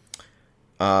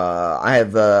I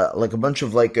have like a bunch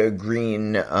of like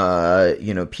green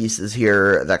pieces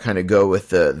here that kind of go with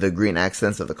the green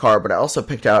accents of the car, but I also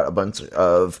picked out a bunch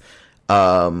of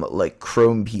like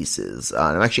chrome pieces. And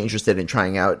I'm actually interested in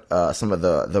trying out some of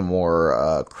the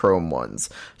more chrome ones.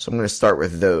 So I'm going to start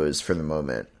with those for the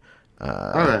moment.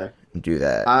 Okay. Do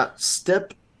that.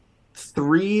 Step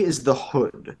 3 is the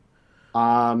hood.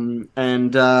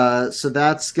 So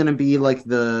that's gonna be like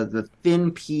the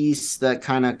thin piece that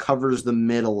kind of covers the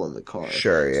middle of the car.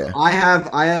 Sure, yeah. So I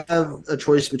have a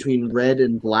choice between red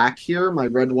and black here. My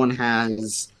red one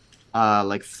has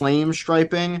like flame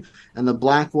striping, and the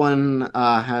black one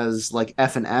has like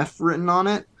F and F written on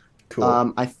it.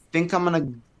 Cool. I think I'm gonna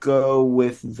go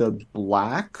with the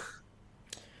black.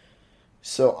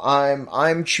 So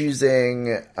I'm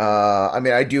choosing.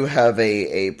 I do have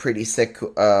a pretty sick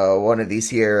one of these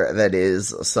here that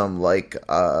is some like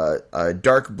a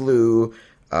dark blue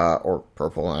or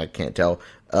purple. I can't tell.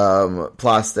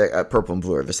 Plastic. Purple and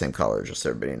blue are the same color, just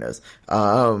so everybody knows.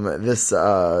 This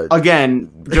again,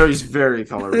 Joey's very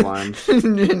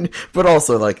colorblind, but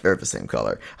also like they're the same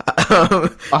color.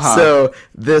 So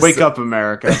this wake up,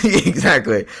 America.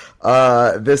 Exactly.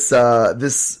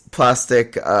 This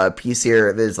plastic piece here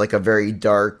is like a very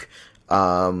dark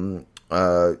blue.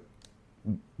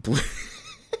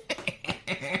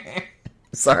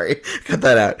 Sorry, cut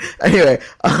that out. Anyway,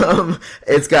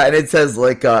 it says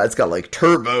like it's got like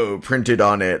turbo printed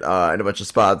on it in a bunch of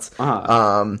spots.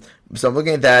 So I'm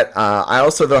looking at that. I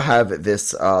also though have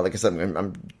this like I said,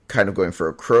 I'm kind of going for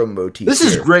a chrome motif. This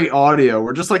is great audio.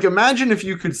 We're just like, imagine if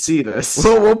you could see this.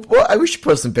 Well, we should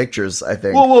post some pictures, I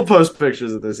think. Well, we'll post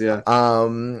pictures of this, yeah.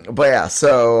 But yeah,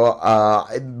 so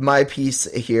my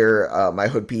piece here, my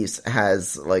hood piece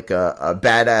has like a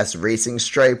badass racing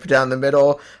stripe down the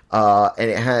middle, and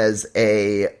it has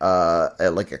a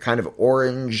like a kind of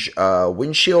orange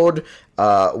windshield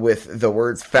with the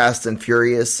words "Fast and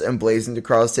Furious" emblazoned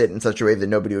across it in such a way that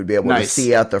nobody would be able to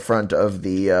see out the front of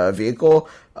the vehicle,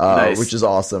 which is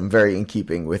awesome. Very in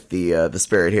keeping with the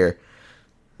spirit here.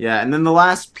 Yeah, and then the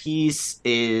last piece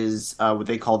is what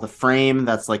they call the frame.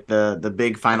 That's like the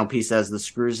big final piece that has the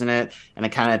screws in it, and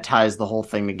it kind of ties the whole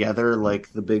thing together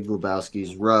like the Big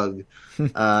Lebowski's rug. It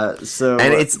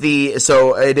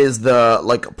is the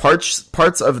like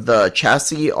parts of the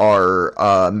chassis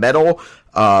are metal,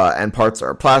 and parts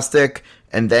are plastic.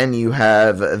 And then you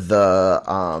have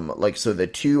the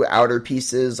two outer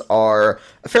pieces are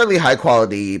a fairly high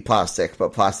quality plastic,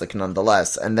 but plastic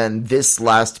nonetheless. And then this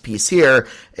last piece here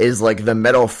is like the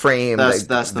metal frame.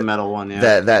 That's the metal one,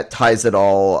 yeah. That ties it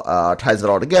all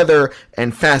together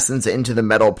and fastens into the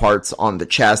metal parts on the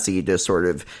chassis to sort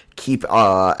of keep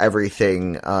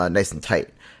everything nice and tight.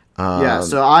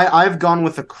 So I've gone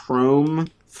with a chrome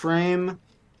frame.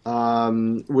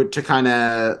 To kind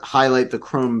of highlight the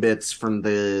chrome bits from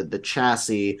the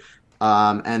chassis,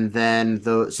 and then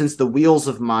since the wheels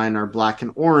of mine are black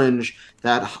and orange,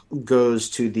 that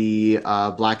goes to the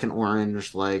black and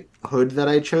orange like hood that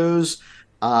I chose.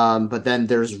 But then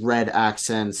there's red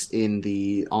accents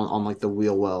on like the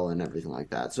wheel well and everything like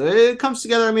that. So it comes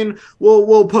together. I mean,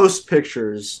 we'll post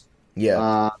pictures,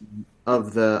 of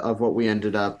what we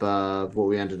ended up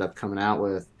coming out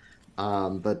with,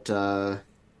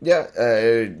 Yeah,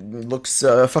 it looks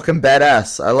fucking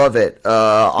badass. I love it.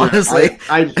 Honestly,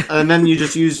 and then you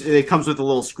just it comes with a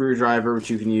little screwdriver which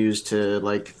you can use to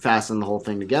like fasten the whole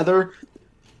thing together.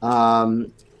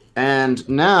 And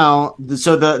now,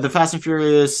 so the Fast and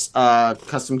Furious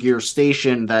custom gear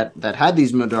station that had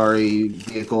these Modari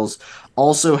vehicles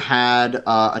also had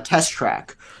a test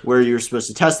track where you're supposed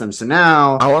to test them. So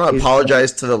now I want to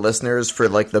apologize to the listeners for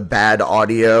like the bad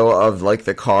audio of like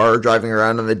the car driving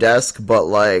around on the desk, but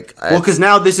like, because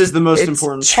now this is the most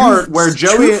important part where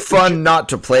Joey fun not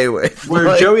to play with. Where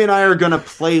like, Joey and I are gonna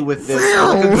play with this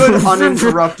for like a good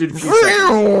uninterrupted few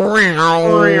seconds.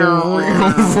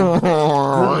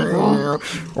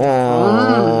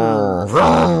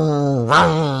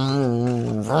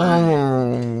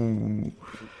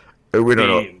 We don't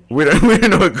know. We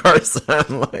don't know what cars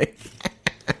sound like.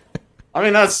 I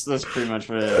mean, that's pretty much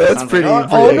what it is. That's pretty. Like,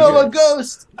 pretty no, a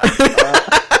ghost.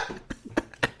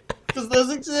 Because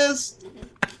those exist.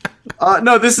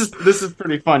 No, this is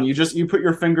pretty fun. You put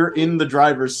your finger in the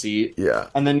driver's seat, yeah,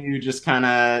 and then you just kind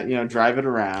of drive it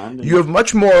around. And... You have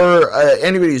much more.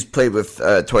 Anybody who's played with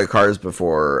toy cars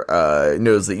before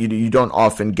knows that you don't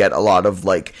often get a lot of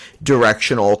like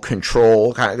directional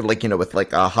control, kind of like with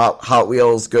like a Hot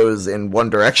Wheels goes in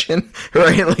one direction,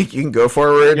 right? Like you can go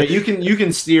forward. Yeah, you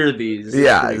can steer these.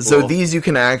 Yeah, so these you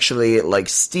can actually like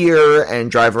steer and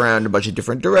drive around a bunch of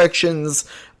different directions.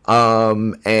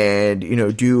 And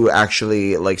do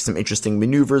actually like some interesting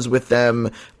maneuvers with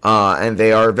them, and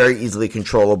they are very easily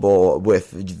controllable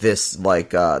with this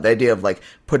like the idea of like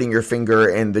putting your finger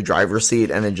in the driver's seat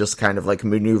and then just kind of like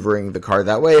maneuvering the car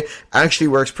that way actually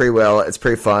works pretty well. It's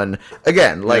pretty fun.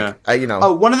 Again, like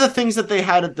one of the things that they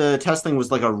had at the testing was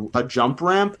like a jump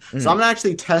ramp. So I'm gonna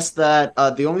actually test that.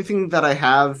 The only thing that I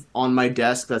have on my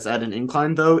desk that's at an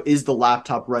incline though is the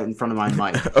laptop right in front of my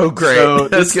mic. Oh great. So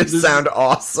this could sound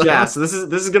awesome. Yeah, so this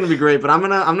is gonna be great, but I'm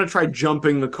gonna try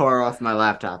jumping the car off my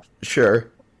laptop.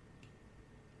 Sure.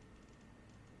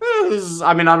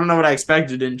 I mean, I don't know what I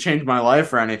expected. It didn't change my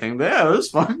life or anything, but yeah, it was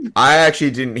fun. I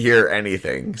actually didn't hear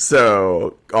anything,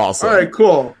 so awesome. All right,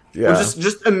 cool. Yeah. Well,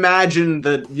 just imagine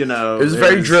that, It was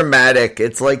very dramatic.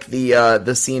 It's like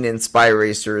the scene in Spy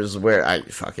Racers where I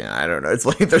don't know. It's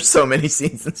like there's so many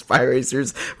scenes in Spy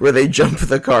Racers where they jump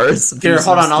the cars. Here,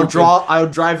 hold on. I'll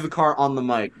drive the car on the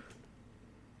mic.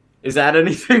 Is that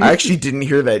anything? I actually didn't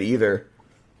hear that either.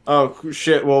 Oh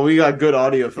shit! Well, we got good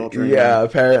audio filtering. Yeah,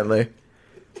 apparently.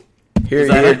 You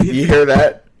hear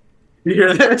that? You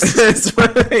hear this?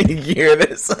 You hear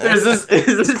this? Is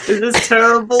this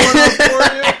terrible enough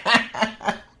for you?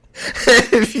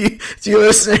 If you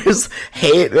listeners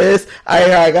hate this,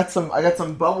 I got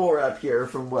some bubble wrap here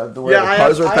from the way the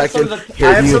cars were packaged.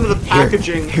 I have some of the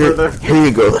packaging here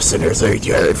you go, listeners.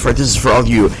 This is for all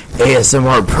you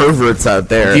ASMR perverts out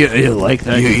there. You like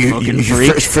that? You fucking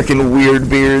freak. Freaking weird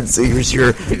beards. Here's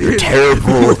your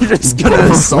terrible. We're just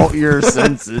gonna assault your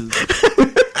senses.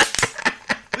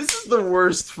 This is the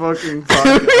worst fucking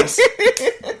podcast.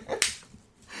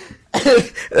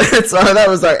 That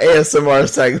was our ASMR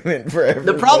segment for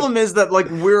everybody. The problem is that like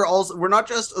we're not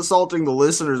just assaulting the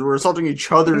listeners, we're assaulting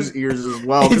each other's ears as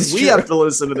well, because we have to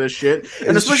listen to this shit,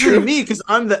 and especially me because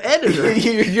I'm the editor.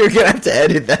 You're gonna have to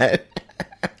edit that.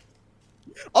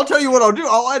 I'll tell you what I'll do.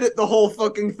 I'll edit the whole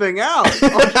fucking thing out.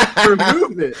 I'll just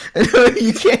remove it. No,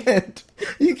 you can't.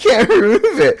 You can't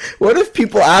remove it. What if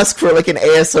people ask for like an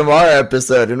ASMR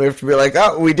episode and we have to be like,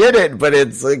 oh, we did it, but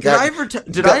it's like... I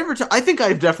think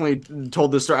I've definitely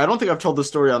told this story. I don't think I've told this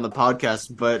story on the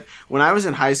podcast, but when I was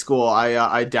in high school,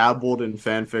 I dabbled in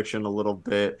fan fiction a little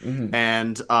bit. Mm-hmm.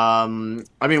 And, I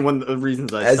mean, one of the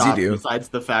reasons I stopped, besides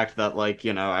the fact that, like,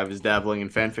 I was dabbling in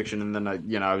fan fiction and then,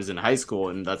 I was in high school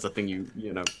and that's a thing you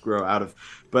grow out of.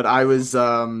 But I was...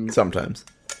 Sometimes.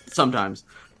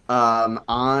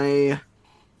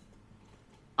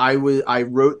 I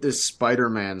wrote this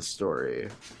Spider-Man story,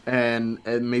 and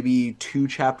maybe 2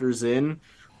 chapters in,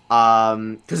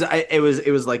 because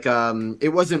it was like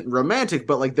it wasn't romantic,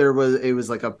 but like it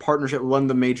was like a partnership. One of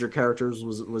the major characters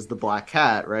was the Black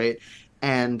Cat, right?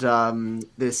 And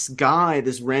this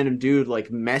random dude, like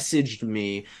messaged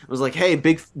me. It was like, "Hey,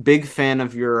 big fan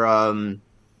of your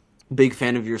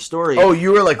story." Oh,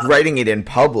 you were like writing it in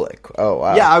public. Oh,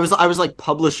 wow. Yeah, I was like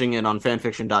publishing it on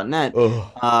fanfiction.net.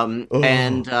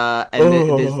 And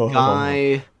this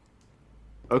guy.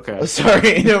 Okay.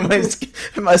 Sorry,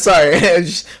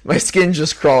 my skin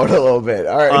just crawled a little bit.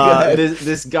 All right, go ahead.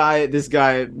 This guy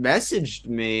messaged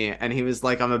me and he was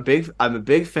like, I'm a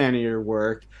big fan of your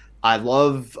work. I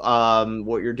love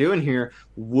what you're doing here.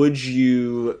 Would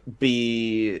you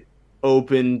be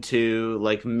open to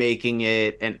like making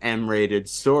it an M-rated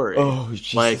story? Oh,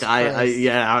 Jesus like Christ.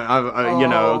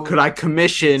 Could I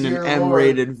commission an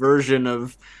M-rated version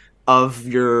of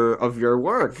your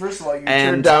work? First of all, you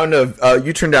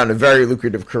turned down a very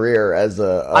lucrative career as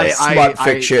a smut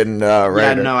fiction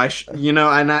writer. Yeah,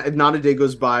 no, not a day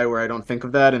goes by where I don't think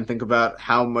of that and think about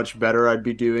how much better I'd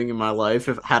be doing in my life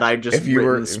had I just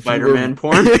written Spider-Man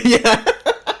porn. Yeah.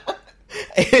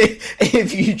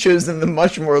 If you chosen the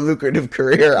much more lucrative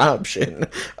career option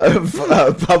of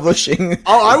publishing.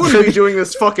 Oh, I wouldn't be doing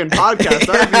this fucking podcast.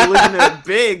 I'd be living it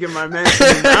big in my mansion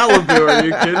in Malibu. Are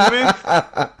you kidding me?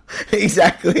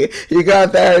 Exactly. You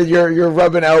got that. You're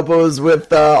rubbing elbows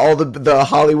with all the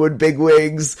Hollywood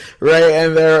bigwigs, right?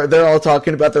 And they're all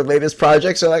talking about their latest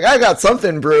projects. They're like, I got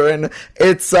something brewing.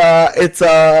 It's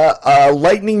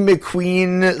Lightning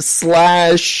McQueen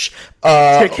slash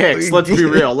Chick Hicks. Let's be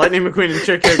real. Lightning McQueen and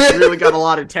Chick Hicks really got a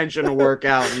lot of tension to work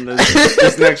out in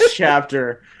this next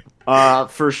chapter.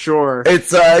 For sure.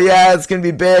 It's gonna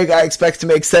be big. I expect to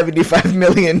make $75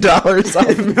 million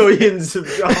off millions of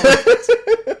dollars.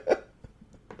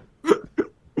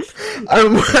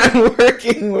 I'm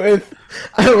working with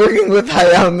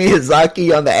Hayao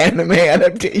Miyazaki on the anime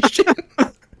adaptation.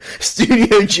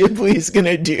 Studio Ghibli's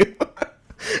gonna do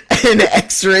an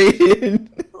X-rated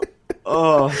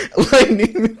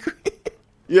Lightning McQueen.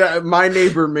 Yeah, My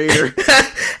Neighbor Mater.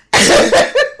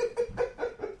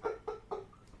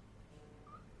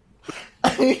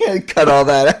 I cut all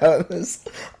that out. It's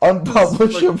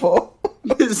unpublishable.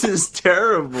 This is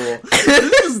terrible.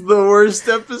 This is the worst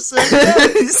episode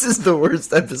yet. This is the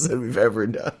worst episode we've ever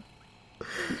done.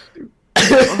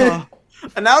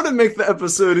 And now to make the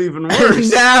episode even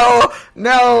worse.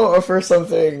 now for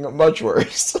something much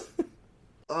worse.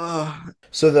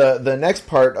 So the next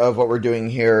part of what we're doing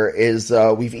here is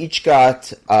we've each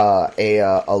got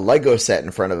a Lego set in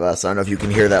front of us. I don't know if you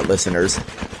can hear that, listeners.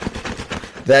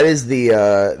 That is the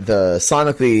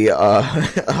sonically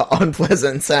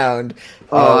unpleasant sound.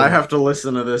 I have to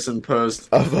listen to this in post.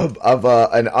 Of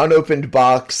an unopened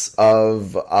box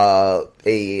of a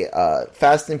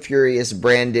Fast and Furious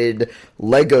branded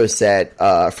Lego set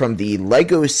from the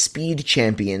Lego Speed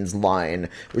Champions line,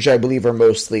 which I believe are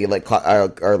mostly like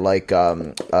cars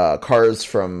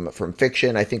from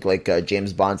fiction. I think like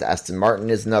James Bond's Aston Martin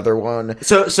is another one.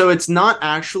 So it's not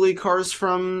actually cars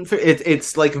from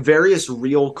it's like various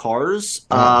real cars.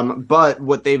 But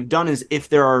what they've done is if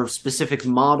there are specific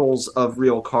models of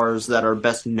real cars that are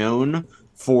best known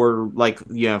for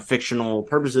fictional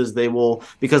purposes, they will,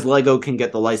 because Lego can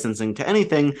get the licensing to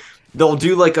anything, they'll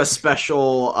do like a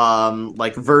special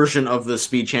version of the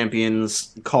Speed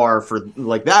Champions car for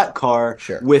like that car.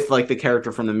 Sure. With like the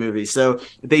character from the movie. So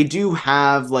they do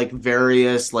have like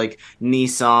various like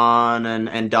Nissan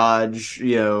and Dodge,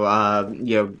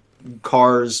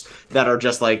 cars that are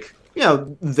just like,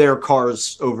 their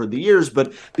cars over the years,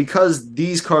 but because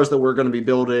these cars that we're going to be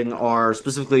building are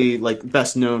specifically like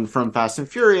best known from Fast and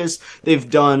Furious, they've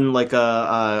done like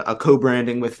a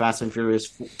co-branding with Fast and Furious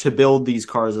to build these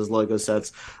cars as Lego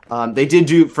sets. They did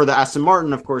do for the Aston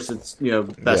Martin, of course, it's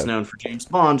best known for James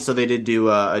Bond, so they did do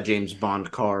a James Bond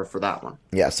car for that one.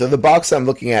 Yeah, so the box I'm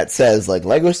looking at says like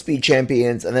Lego Speed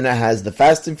Champions, and then it has the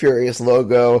Fast and Furious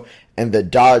logo and the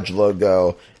Dodge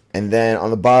logo. And then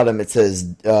on the bottom it says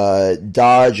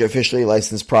Dodge officially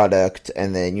licensed product,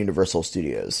 and then Universal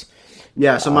Studios.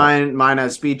 Yeah, so mine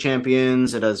has Speed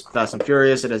Champions, it has Fast and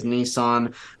Furious, it has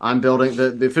Nissan. I'm building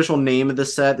the official name of the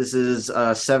set. This is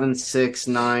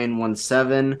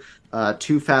 76917,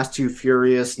 Too Fast, Too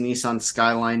Furious, Nissan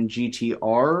Skyline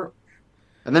GTR.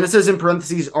 And then it says in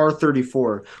parentheses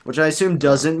R34, which I assume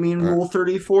doesn't mean Rule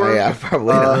 34. Yeah, probably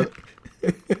not.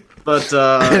 But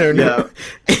I don't know.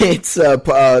 Yeah. It's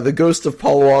the ghost of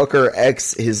Paul Walker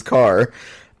X his car.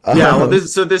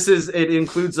 This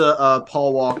includes a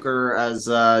Paul Walker as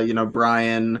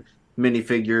Brian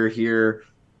minifigure here,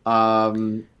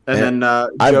 and then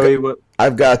Joey.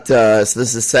 I've got so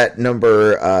this is set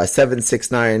number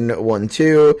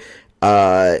 76912.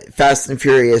 Fast and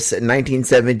Furious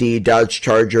 1970 Dodge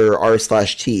Charger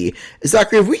R/T.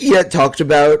 Zachary, have we yet talked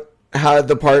about how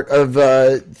the part of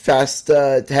Fast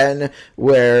 10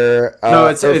 where no,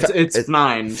 it's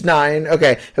 9. 9.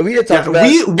 Okay, have we yet talked about?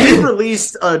 We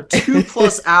released a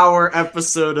 2+ hour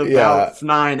episode about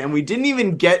 9, and we didn't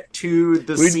even get to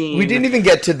the scene. We didn't even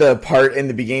get to the part in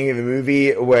the beginning of the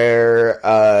movie where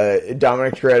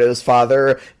Dominic Toretto's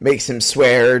father makes him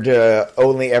swear to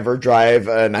only ever drive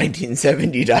a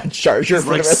 1970 Dodge Charger. He's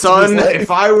like, son, if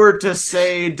I were to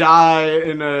die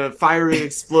in a fiery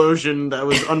explosion that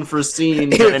was unforeseen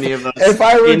for any of us. If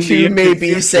I were to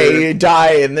maybe say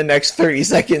die in the next 30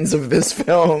 seconds of this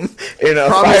film in a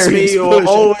promise fiery me explosion, you'll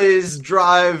always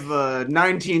drive a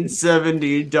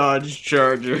 1970 Dodge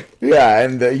Charger. Yeah,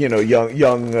 and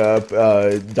young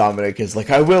Dominic is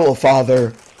like, I will,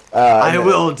 father. I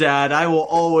will, Dad. I will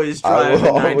always drive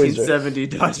a 1970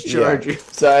 Dodge Charger. Yeah.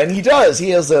 So, and he does. He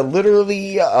has a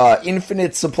literally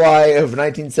infinite supply of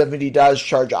 1970 Dodge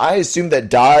Charger. I assume that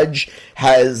Dodge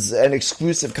has an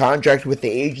exclusive contract with the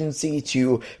agency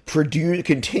to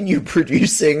continue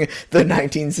producing the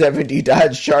 1970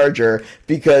 Dodge Charger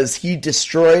because he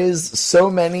destroys so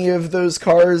many of those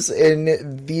cars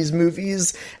in these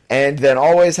movies. and then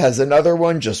always has another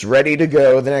one just ready to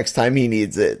go the next time he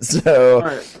needs it. So, all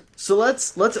right. So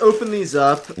let's open these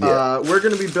up. Yeah. We're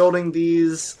going to be building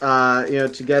these,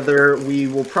 together. We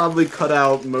will probably cut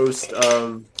out most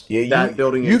of that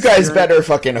building. You guys better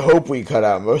fucking hope we cut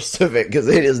out most of it, because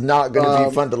it is not going to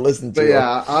be fun to listen to. But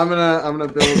yeah, I'm gonna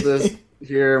build this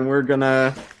here, and we're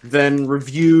gonna then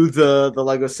review the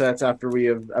Lego sets after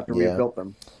we've built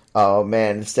them. Oh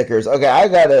man, stickers. Okay, I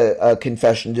got a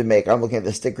confession to make. I'm looking at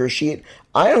the sticker sheet.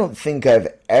 I don't think I've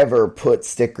ever put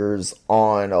stickers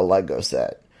on a Lego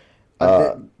set.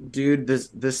 Dude,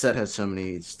 this set has so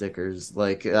many stickers.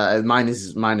 Like mine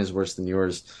is worse than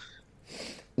yours.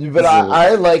 But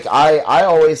I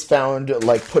always found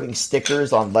like putting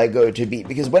stickers on Lego to be,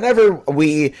 because whenever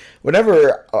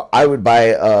I would buy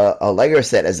a Lego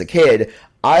set as a kid,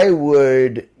 I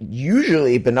would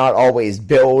usually, but not always,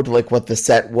 build like what the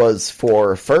set was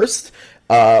for first.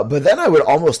 But then I would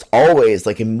almost always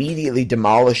like immediately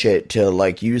demolish it to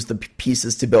like use the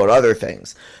pieces to build other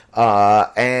things.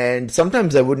 And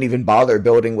sometimes I wouldn't even bother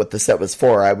building what the set was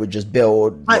for. I would just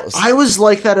build. I was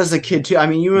like that as a kid too. I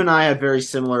mean, you and I had very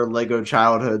similar Lego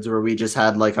childhoods where we just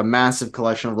had like a massive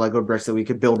collection of Lego bricks that we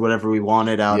could build whatever we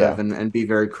wanted out of and be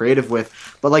very creative with.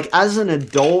 But like as an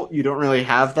adult, you don't really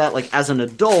have that. Like as an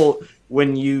adult,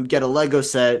 when you get a Lego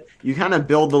set, you kind of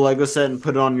build the Lego set and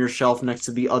put it on your shelf next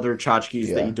to the other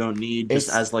tchotchkes that you don't need, just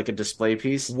as like a display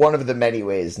piece. One of the many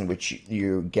ways in which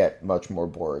you get much more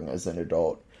boring as an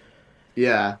adult.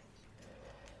 Yeah.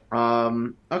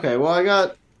 Okay, well, I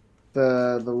got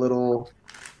the little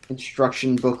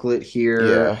instruction booklet here.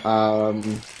 Yeah. All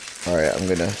right, I'm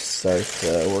gonna start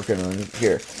working on it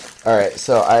here. All right,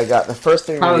 so I got the first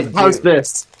thing. How's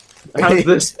this? How's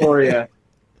this for you?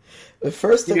 The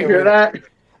first thing. Did you hear that?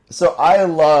 So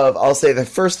I'll say the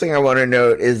first thing I want to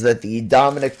note is that the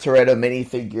Dominic Toretto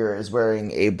minifigure is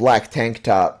wearing a black tank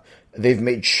top. They've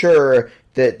made sure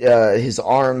that his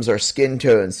arms are skin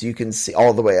toned, so you can see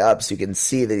all the way up, so you can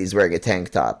see that he's wearing a tank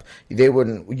top. You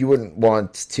wouldn't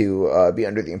want to be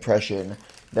under the impression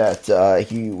that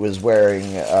he was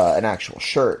wearing an actual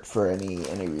shirt for any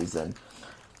reason.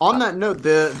 On that note,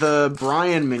 the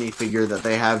Brian minifigure that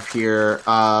they have here,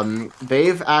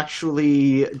 they've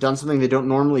actually done something they don't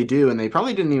normally do, and they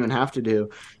probably didn't even have to do,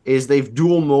 is they've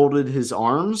dual molded his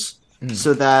arms.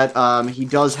 So that he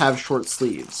does have short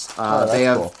sleeves. They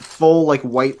have cool. full like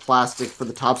white plastic for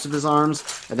the tops of his arms,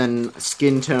 and then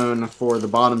skin tone for the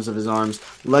bottoms of his arms.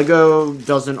 Lego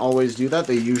doesn't always do that;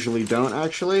 they usually don't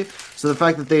actually. So the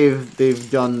fact that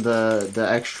they've done the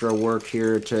extra work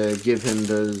here to give him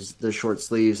the short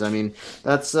sleeves, I mean,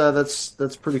 that's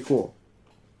pretty cool.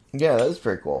 Yeah, that is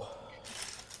pretty cool.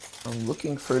 I'm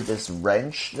looking for this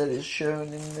wrench that is shown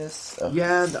in this. Oh.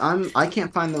 Yeah, I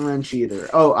can't find the wrench either.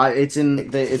 Oh, it's in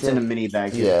a mini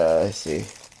bag here. Yeah, I see.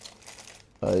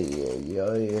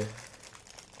 Yeah.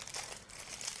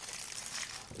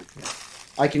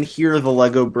 I can hear the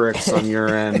Lego bricks on your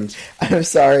end. I'm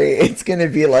sorry, it's gonna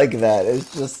be like that.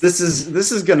 It's just this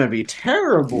is gonna be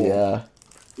terrible. Yeah,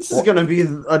 this is gonna be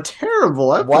a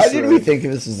terrible episode. Why did we think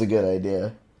this was a good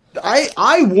idea?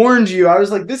 I warned you. I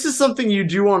was like, this is something you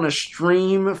do on a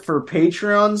stream for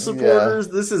Patreon supporters.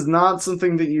 Yeah. This is not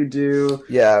something that you do.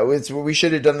 Yeah, we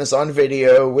should have done this on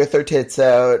video with our tits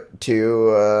out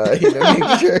to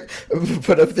make sure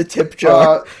put up the tip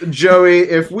jar. Joey,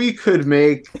 if we could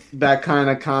make that kind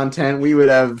of content, we would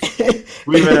have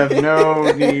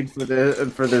no need for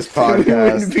this podcast. We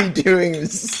wouldn't be doing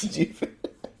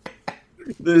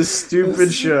this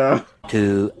stupid show.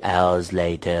 2 hours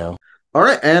later. All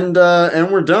right, and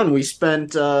we're done. We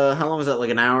spent how long was that? Like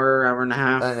an hour and a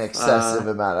half? An excessive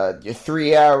amount of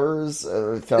 3 hours.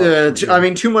 I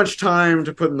mean, too much time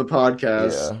to put in the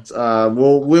podcast. Yeah.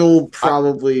 We'll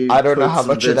probably. I don't know how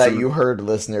much of that you heard,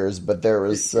 listeners, but there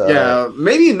was.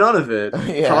 Maybe none of it.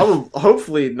 Yeah.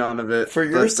 hopefully none of it. For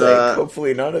your sake,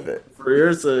 hopefully none of it. For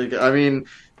your sake, I mean.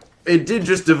 It did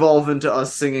just devolve into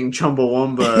us singing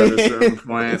Chumbawamba at a certain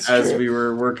point as we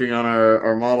were working on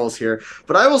our models here.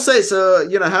 But I will say, so,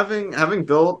 having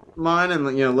built mine and,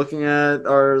 looking at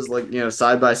ours,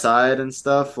 side by side and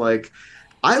stuff,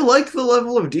 I like the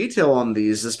level of detail on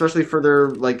these, especially for their,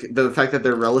 the fact that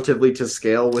they're relatively to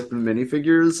scale with the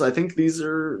minifigures. I think these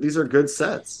are good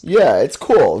sets. Yeah, it's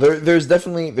cool. There's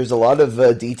a lot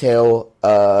of detail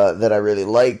that I really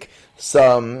like.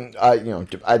 some,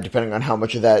 depending on how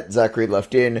much of that Zachary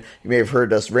left in, you may have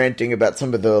heard us ranting about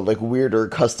some of the like weirder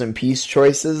custom piece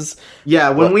choices. Yeah,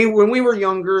 when we were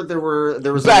younger, there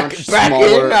was back a much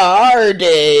smaller. In our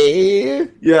day.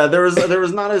 Yeah, there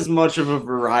was not as much of a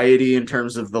variety in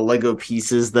terms of the Lego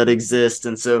pieces that exist,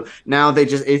 and so now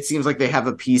it seems like they have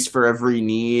a piece for every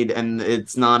need, and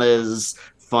it's not as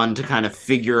fun to kind of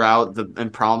figure out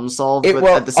and problem solve. But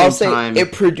at the same time,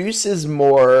 it produces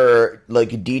more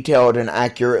like detailed and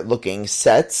accurate looking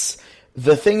sets.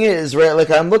 The thing is, right, like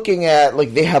I'm looking at,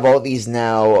 like they have all these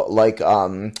now, like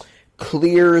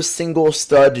clear single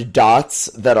stud dots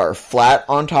that are flat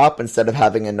on top instead of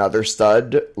having another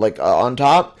stud like on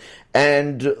top.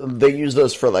 And they use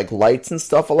those for, like, lights and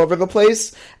stuff all over the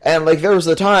place. And, like, there was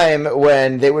a time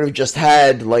when they would have just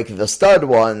had, like, the stud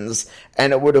ones,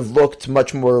 and it would have looked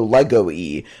much more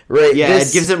Lego-y, right? Yeah,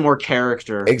 it gives it more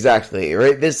character. Exactly,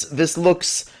 right? This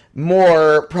looks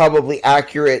more probably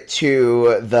accurate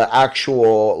to the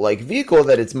actual, like, vehicle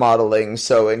that it's modeling.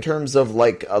 So in terms of,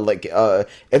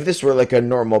 if this were, like, a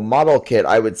normal model kit,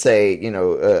 I would say,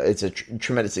 it's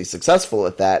tremendously successful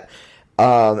at that.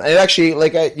 And it actually,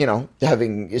 like,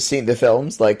 having seen the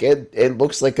films, like, it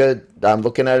looks like I'm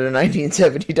looking at a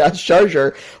 1970 Dodge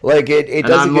Charger. Like, it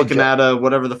does. I'm looking at a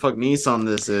whatever the fuck Nissan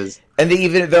this is. And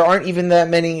there aren't even that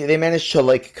many. They managed to,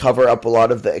 like, cover up a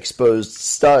lot of the exposed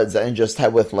studs and just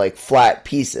have with, like, flat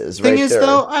pieces. Thing is,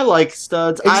 though, I like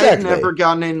studs. Exactly. I've never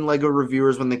gotten in Lego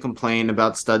reviewers when they complain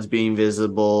about studs being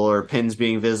visible or pins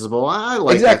being visible. I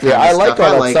like exactly. That kind of I like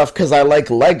stuff. all that stuff because I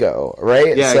like Lego,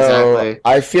 right? Yeah, so exactly.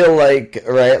 I feel like,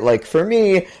 right, like for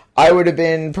me, I would have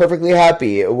been perfectly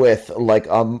happy with like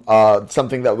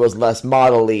something that was less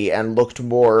model-y and looked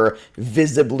more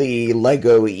visibly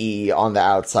Lego-y on the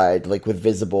outside, like with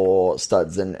visible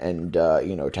studs and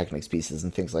Technics pieces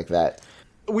and things like that.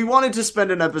 We wanted to spend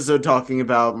an episode talking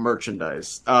about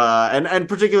merchandise, and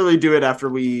particularly do it after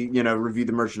we review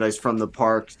the merchandise from the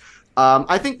parks.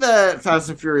 I think that Fast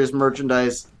and Furious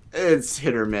merchandise, it's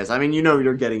hit or miss. I mean,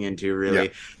 you're getting into really.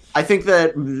 Yeah. I think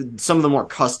that some of the more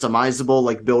customizable,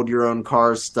 like build your own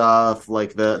car stuff,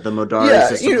 like the Modari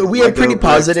system. We have pretty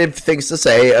positive things to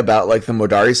say about like the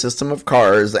Modari system of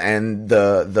cars and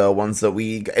the ones that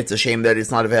it's a shame that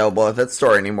it's not available at that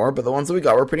store anymore, but the ones that we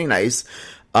got were pretty nice.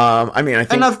 I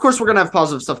think, and of course we're gonna have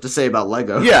positive stuff to say about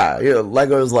Lego. Yeah,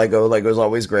 Lego's Lego. Lego's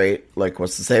always great. Like,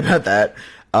 what's to say about that?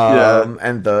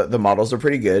 And the models are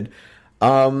pretty good.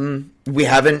 We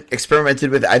haven't experimented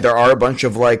with. There are a bunch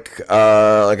of I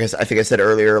think I said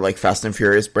earlier, like Fast and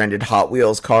Furious branded Hot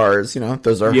Wheels cars.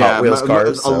 Those are Hot Wheels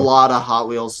cars. A lot of Hot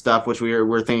Wheels stuff, which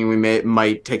we're thinking we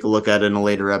might take a look at in a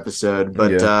later episode.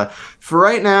 But for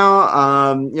right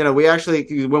now, we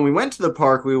actually, when we went to the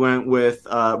park, we went with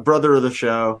brother of the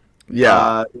show.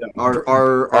 Yeah,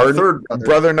 our third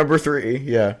brother number 3.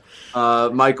 Yeah,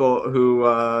 Michael, who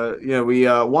we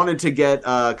wanted to get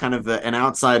kind of an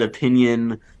outside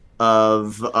opinion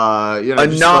of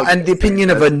the opinion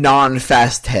of a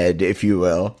non-fast head, if you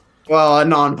will. Well, a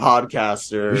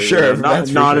non-podcaster, sure,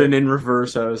 not an in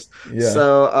reverse host. Yeah.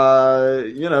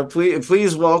 So,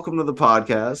 please welcome to the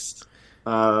podcast,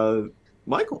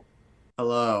 Michael.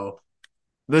 Hello.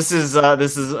 This is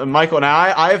Michael. Now,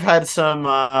 I've had some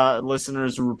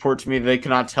listeners report to me they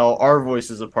cannot tell our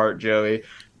voices apart, Joey.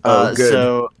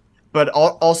 Good. But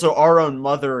also our own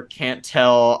mother can't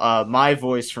tell my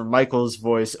voice from Michael's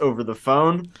voice over the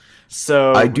phone.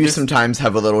 So I do sometimes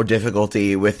have a little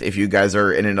difficulty with, if you guys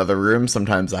are in another room,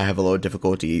 sometimes I have a little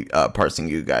difficulty parsing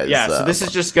you guys. Yeah, so this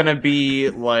is just going to be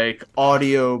like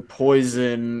audio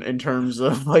poison in terms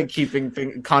of like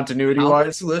keeping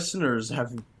continuity-wise. How many listeners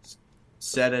have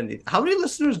said anything? How many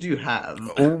listeners do you have?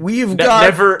 We've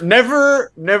got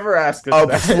never ask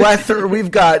us a plethora. We've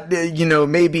got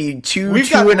maybe two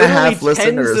and a half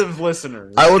listeners. Tens of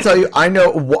listeners. I will tell you, I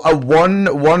know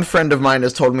one friend of mine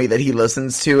has told me that he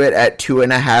listens to it at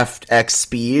 2.5x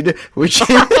speed, which is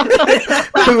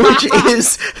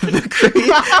the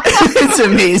it's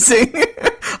amazing,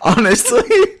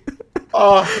 honestly.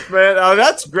 Oh man,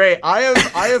 that's great. I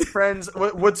have friends.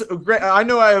 What's great? I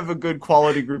know I have a good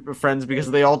quality group of friends because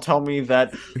they all tell me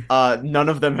that none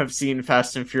of them have seen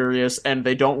Fast and Furious and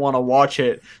they don't want to watch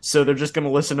it, so they're just going to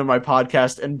listen to my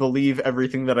podcast and believe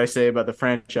everything that I say about the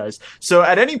franchise. So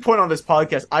at any point on this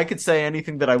podcast, I could say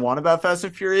anything that I want about Fast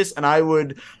and Furious, and I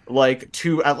would like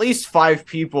to at least 5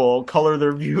 people color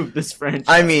their view of this franchise.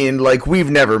 I mean, like,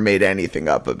 we've never made anything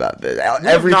up about this.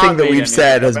 Everything that we've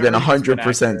said has been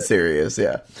 100% serious.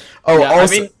 Yeah. Oh, yeah,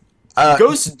 also,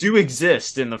 Ghosts do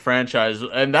exist in the franchise,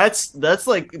 and that's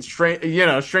like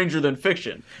stranger than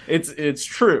fiction. It's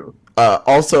true.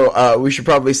 Also, we should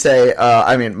probably say,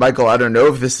 I mean, Michael, I don't know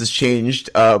if this has changed,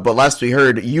 but last we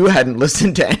heard, you hadn't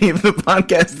listened to any of the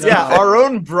podcasts. Yeah, our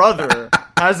own brother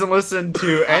hasn't listened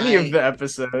to any of the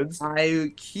episodes.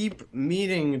 I keep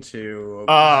meaning to.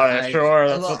 Sure,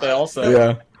 that's what they all say.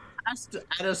 Yeah.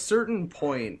 At a certain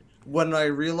point, when I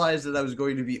realized that I was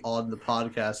going to be on the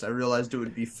podcast, I realized it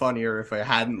would be funnier if I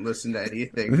hadn't listened to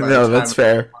anything. No, that's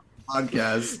fair.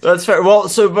 Podcast. That's fair. Well,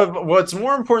 but what's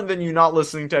more important than you not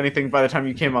listening to anything by the time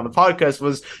you came on the podcast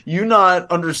was you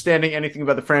not understanding anything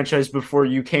about the franchise before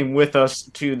you came with us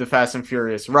to the Fast and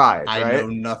Furious ride, right? I know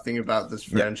nothing about this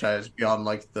franchise beyond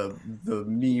like the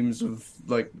memes of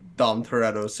like Dom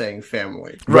Toretto saying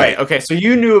family. Right. Okay. So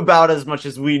you knew about as much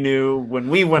as we knew when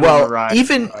we went on the ride.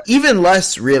 Even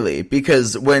less really,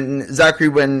 because when Zachary,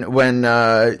 when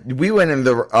we went in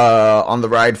the on the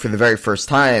ride for the very first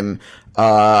time.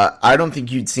 I don't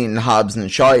think you'd seen Hobbs and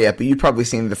Shaw yet, but you'd probably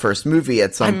seen the first movie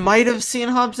at some I might have seen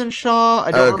Hobbs and Shaw.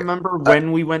 I don't remember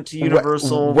when we went to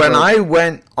Universal. When I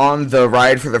went on the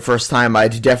ride for the first time,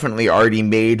 I'd definitely already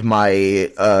made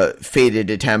my fated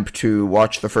attempt to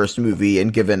watch the first movie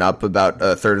and given up about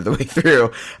a third of the way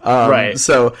through. Right.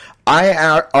 So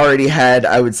I already had,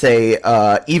 I would say,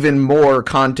 even more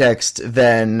context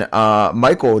than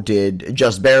Michael did,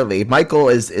 just barely. Michael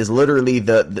is literally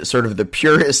the sort of the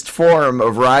purest form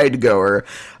of ride goer,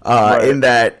 in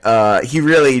that he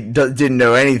really didn't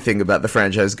know anything about the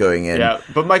franchise going in. Yeah,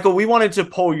 but Michael, we wanted to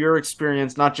pull your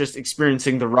experience, not just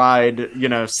experiencing the ride,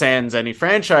 sans any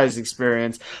franchise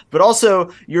experience, but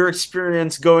also your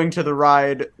experience going to the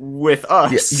ride with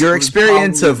us. Yeah, your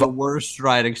experience of the worst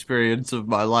ride experience of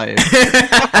my life.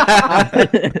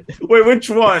 Wait, which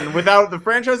one? Without the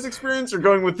franchise experience or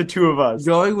going with the two of us?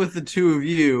 Going with the two of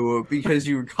you, because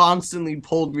you constantly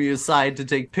pulled me aside to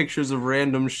take pictures of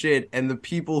random shit, and the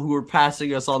people who were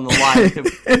passing us on the line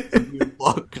kept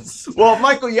looks. Well,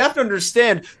 Michael, you have to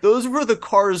understand, those were the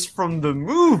cars from the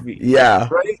movie. Yeah.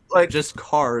 Right? Like, just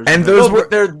cars. And those were...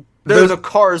 They're the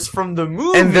cars from the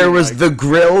movie. And there was the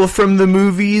grill from the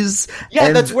movies. Yeah,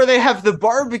 and that's where they have the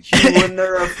barbecue when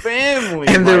they're a family.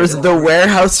 And there was the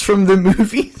warehouse from the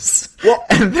movies. Well,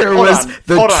 and there was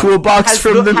the toolbox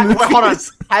from the movies. Hold on.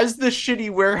 Has the shitty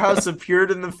warehouse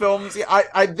appeared in the films? There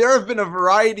have been a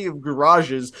variety of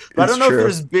garages, but I don't know if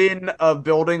there's been a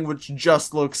building which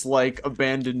just looks like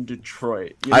abandoned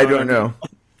Detroit. I don't know.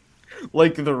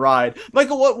 Like the ride,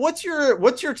 Michael. What's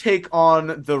your take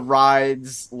on the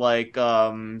rides? Like,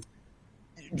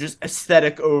 just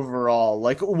aesthetic overall.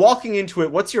 Like walking into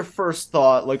it, what's your first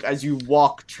thought? Like as you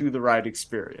walk to the ride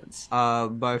experience.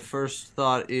 My first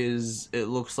thought is it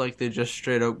looks like they just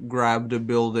straight up grabbed a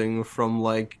building from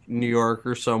like New York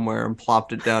or somewhere and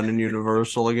plopped it down in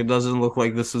Universal. Like it doesn't look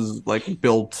like this is like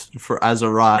built as a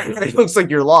ride. It looks like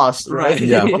you're lost, right?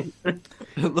 Yeah.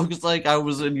 It looks like I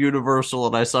was in Universal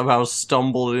and I somehow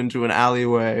stumbled into an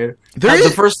alleyway.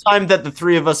 The first time that the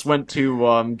three of us went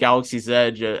to Galaxy's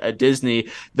Edge at Disney,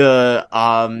 there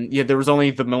was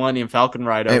only the Millennium Falcon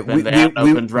ride open.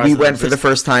 We went for the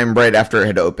first time right after it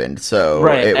had opened, so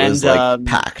it was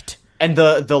packed. And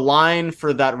the line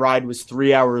for that ride was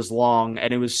 3 hours long,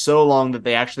 and it was so long that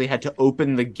they actually had to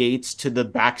open the gates to the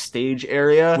backstage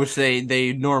area, which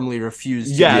they normally refuse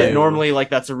to do. Normally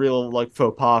like that's a real like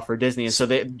faux pas for Disney, and so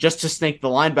they just to snake the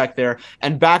line back there,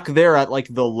 and back there at like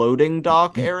the loading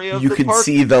dock area of you the could park,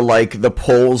 see the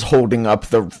poles holding up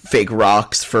the fake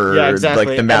rocks for like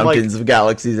the mountains of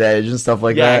Galaxy's Edge and stuff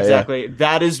like that. Yeah, exactly.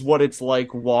 That is what it's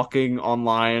like walking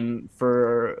online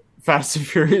for Fast and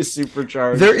Furious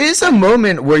Supercharged. There is a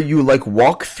moment where you like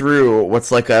walk through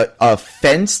what's like a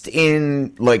fenced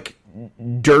in like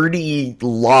dirty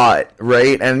lot,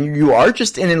 right? And you are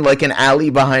just in like an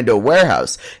alley behind a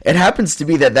warehouse. It happens to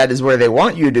be that is where they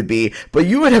want you to be, but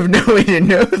you would have no way to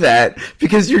know that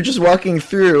because you're just walking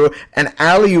through an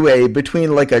alleyway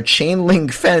between like a chain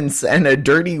link fence and a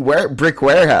dirty brick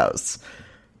warehouse.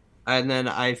 And then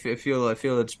I feel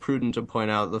it's prudent to point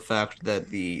out the fact that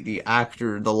the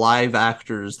live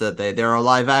actors there are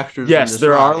live actors. Yes,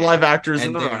 there are ride, live actors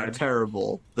in the ride. Are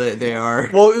terrible. They are.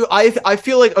 Well, I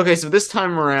feel like okay. So this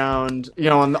time around,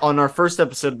 on our first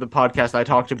episode of the podcast, I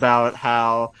talked about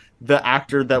how the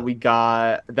actor that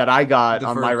I got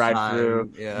on my ride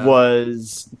through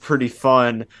was pretty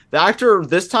fun. The actor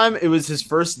this time, it was his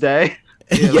first day.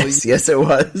 Yes, it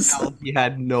was. He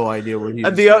had no idea what he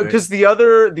was doing. Because the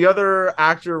other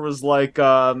actor was like,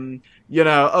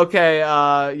 okay,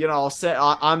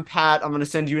 I'm Pat. I'm gonna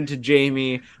send you into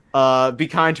Jamie. Be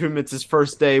kind to him. It's his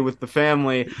first day with the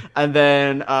family. And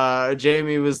then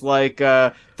Jamie was like,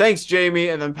 thanks, Jamie.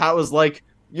 And then Pat was like,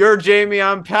 you're Jamie.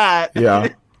 I'm Pat. Yeah.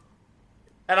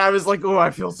 And I was like, oh,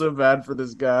 I feel so bad for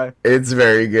this guy. It's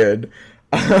very good.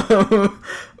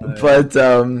 But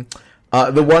the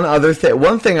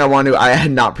one thing I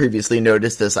had not previously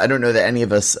noticed this. I don't know that any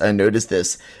of us noticed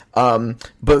this.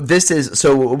 But this is,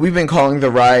 so we've been calling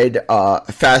the ride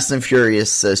Fast and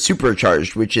Furious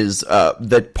Supercharged, which is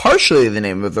partially the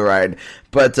name of the ride.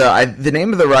 But the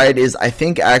name of the ride is, I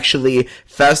think, actually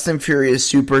Fast and Furious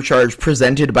Supercharged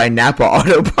presented by Napa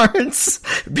Auto Parts.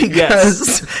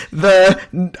 Because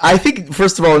I think,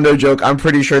 first of all, no joke, I'm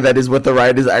pretty sure that is what the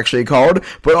ride is actually called.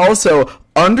 But also,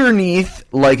 underneath,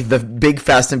 like, the big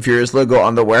Fast and Furious logo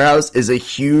on the warehouse is a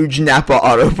huge Napa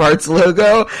Auto Parts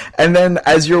logo. And then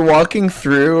as you're walking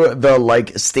through the,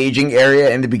 like, staging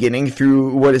area in the beginning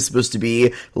through what is supposed to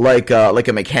be like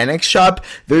a mechanic's shop,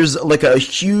 there's, like, a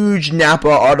huge Napa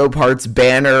Auto Parts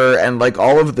banner, and, like,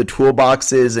 all of the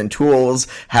toolboxes and tools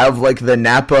have, like, the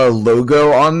Napa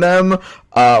logo on them.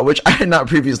 Which I had not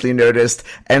previously noticed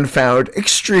and found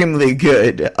extremely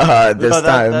good this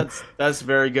time. That's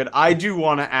very good. I do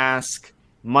want to ask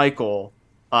Michael,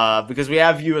 because we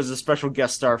have you as a special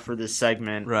guest star for this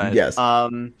segment. Right. Yes.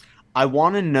 I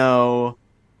want to know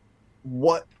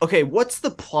what's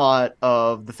the plot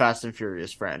of the Fast and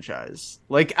Furious franchise?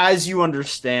 Like, as you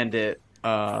understand it,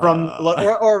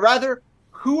 or rather,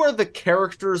 who are the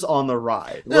characters on the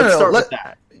ride? Let's start with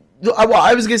that. Well,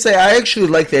 I was going to say, I actually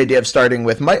like the idea of starting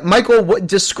with Michael.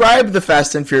 Describe the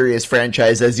Fast and Furious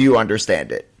franchise as you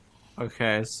understand it.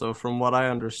 Okay, so from what I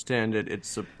understand it's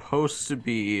supposed to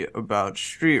be about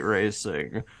street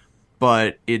racing,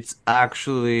 but it's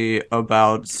actually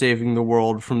about saving the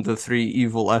world from the 3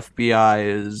 evil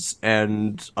FBIs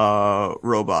and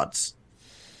robots.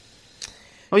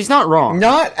 Well, he's not wrong.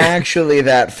 Not actually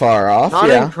that far off.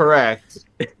 Not incorrect.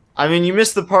 I mean, you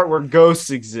missed the part where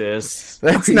ghosts exist.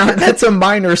 That's a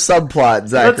minor subplot,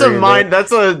 Zachary.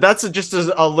 That's just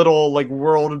a little, like,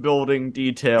 world building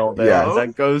detail there. Yeah.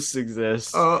 That ghosts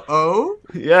exist.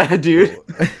 Yeah, dude.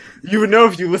 You would know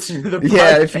if you listened to the podcast.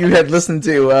 Yeah, if you had listened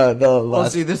to the last... Well,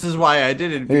 see, this is why I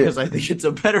did it, because I think it's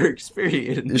a better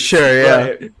experience. Sure, yeah.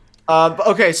 Right.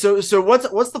 Okay, so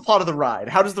what's the plot of the ride?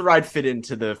 How does the ride fit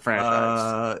into the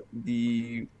franchise?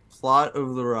 The plot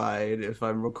of the ride, if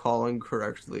I'm recalling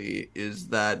correctly, is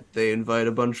that they invite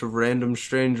a bunch of random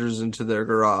strangers into their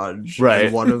garage. Right.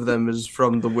 And one of them is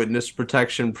from the Witness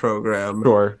Protection Program.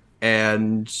 Sure.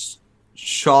 And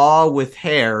Shaw with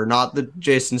hair, not the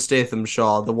Jason Statham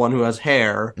Shaw, the one who has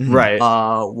hair, right,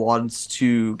 wants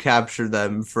to capture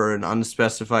them for an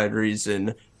unspecified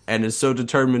reason, and is so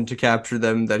determined to capture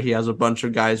them that he has a bunch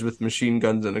of guys with machine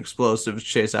guns and explosives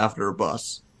chase after a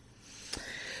bus.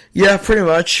 Yeah, pretty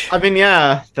much. I mean,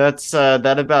 yeah,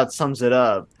 that about sums it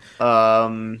up.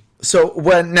 So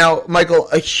now, Michael,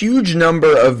 a huge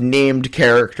number of named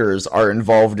characters are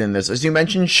involved in this. As you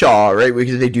mentioned, Shaw, right?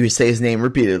 Because they do say his name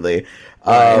repeatedly.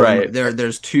 Right.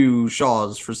 There's 2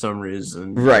 Shaws for some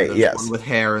reason. Right. There's yes. One with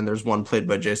hair, and there's one played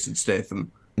by Jason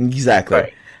Statham. Exactly.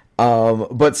 Right.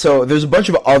 But so there's a bunch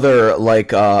of other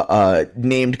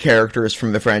named characters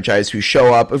from the franchise who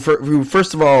show up. Who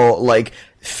first of all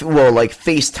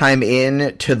FaceTime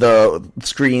in to the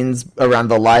screens around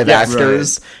the live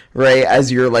actors, right,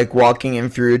 as you're walking in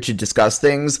through to discuss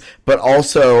things, but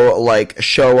also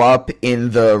show up in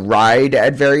the ride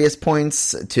at various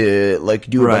points to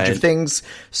do a bunch of things.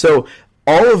 So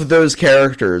all of those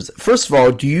characters. First of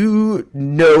all, do you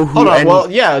know who? Hold on.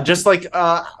 Well, yeah, just who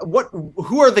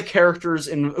are the characters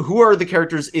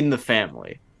in the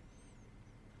family?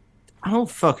 I don't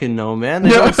fucking know, man. They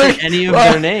don't say any of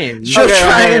their names.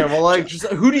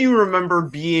 Who do you remember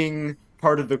being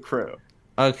part of the crew?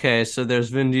 Okay, so there's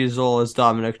Vin Diesel as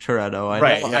Dominic Toretto.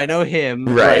 I know him.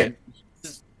 Right.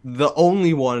 The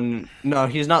only one... No,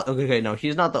 he's not... Okay, no,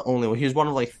 he's not the only one. He's one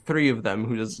of, 3 of them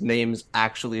whose names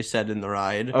actually said in the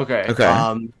ride. Okay.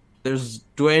 There's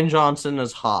Dwayne Johnson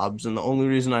as Hobbs, and the only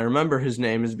reason I remember his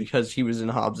name is because he was in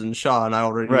Hobbs and Shaw, and I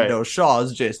already know Shaw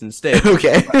is Jason Statham.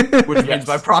 Okay. Which means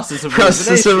by process of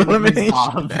elimination.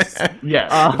 Hobbs.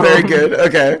 Yeah. Very good.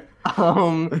 Okay.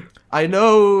 I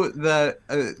know that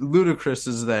Ludacris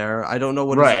is there. I don't know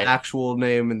what his actual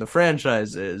name in the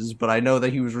franchise is, but I know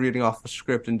that he was reading off the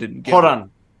script and didn't get it. Hold on.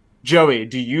 Joey,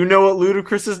 do you know what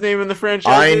Ludacris's name in the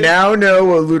franchise is? I now know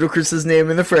what Ludacris's name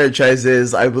in the franchise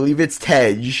is. I believe it's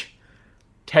Tej.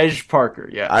 Tej Parker,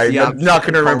 yeah. I'm not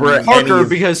going to remember Parker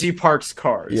because he parks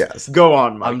cars. Yes. Go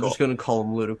on, Michael. I'm just gonna call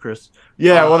him Ludacris.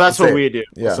 Yeah, well, that's what we do.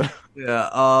 Yeah.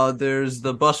 Yeah. There's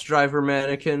the bus driver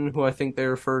mannequin, who I think they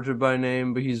refer to by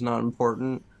name, but he's not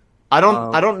important. I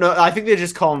don't know. I think they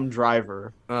just call him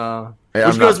Driver.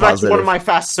 Which goes back to one of my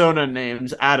Fast Sona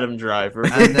names, Adam Driver.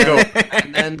 And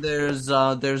then there's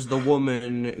the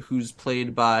woman who's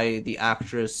played by the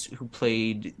actress who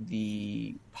played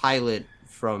the pilot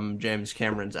from James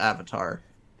Cameron's Avatar.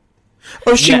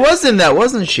 Oh, she was in that,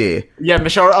 wasn't she? Yeah,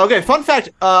 Michelle. Okay, fun fact.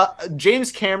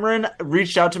 James Cameron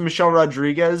reached out to Michelle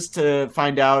Rodriguez to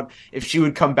find out if she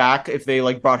would come back if they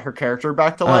like brought her character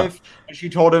back to life, and she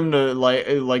told him to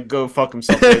like go fuck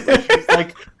himself.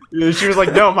 She was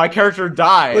like, "No, my character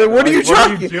died." Wait, what are you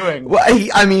talking? What are you doing? Well,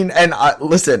 I mean, and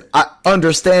listen,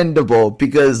 understandable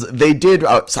because they did.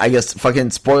 I guess fucking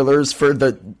spoilers for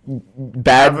the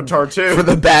bad Avatar 2. For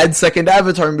the bad second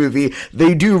Avatar movie.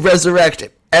 They do resurrect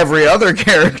every other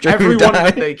character, everyone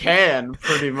that they can,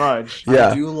 pretty much.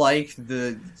 Yeah. I do like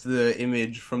the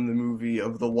image from the movie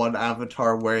of the one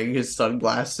Avatar wearing his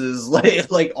sunglasses,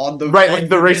 like on the like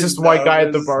the racist white guy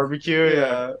at the barbecue.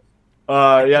 Yeah.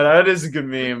 Yeah, that is a good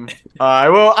meme. I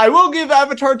will give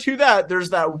Avatar 2 that.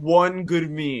 There's that one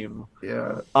good meme.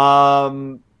 Yeah.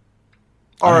 All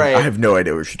right. I have no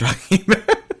idea what you're talking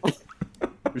about.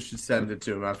 We should send it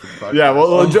to him after the podcast. Yeah,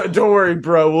 well, don't worry,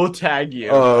 bro. We'll tag you.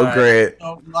 Oh, great.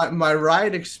 So my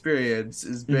ride experience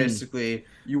is basically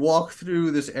you walk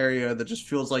through this area that just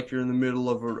feels like you're in the middle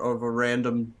of a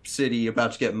random city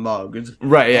about to get mugged.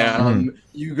 Right, yeah.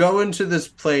 You go into this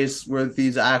place where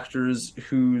these actors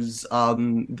whose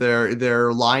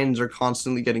their lines are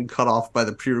constantly getting cut off by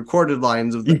the pre-recorded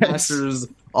lines of the actors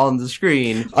on the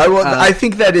screen. I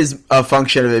think that is a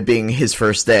function of it being his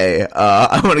first day.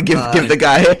 I want to give the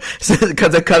guy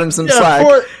because I cut him some slack.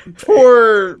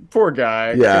 Poor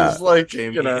guy. Yeah, like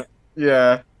Jamie.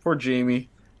 Poor Jamie.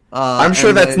 I'm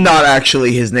sure that's not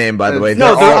actually his name, by the way.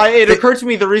 No, it occurred to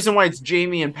me the reason why it's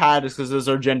Jamie and Pat is because those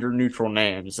are gender neutral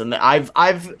names, and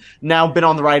I've now been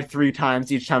on the ride 3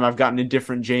 times. Each time I've gotten a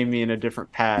different Jamie and a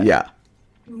different Pat. Yeah.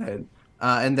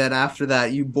 And then after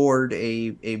that, you board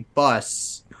a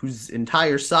bus whose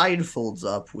entire side folds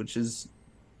up, which is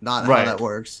not how that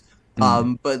works.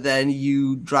 But then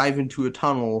you drive into a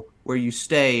tunnel where you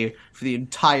stay for the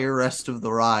entire rest of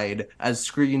the ride as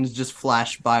screens just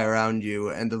flash by around you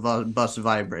and the bus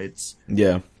vibrates.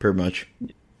 Yeah, pretty much.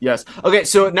 Yes. Okay.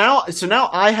 So now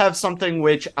I have something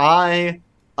which I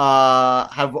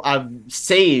I've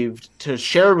saved to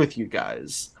share with you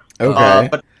guys. Okay.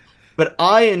 But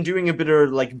I, in doing a bit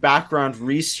of like background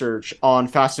research on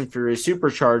Fast and Furious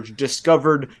Supercharged,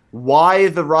 discovered why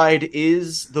the ride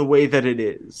is the way that it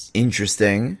is.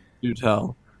 Interesting. Do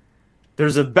tell.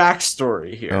 There's a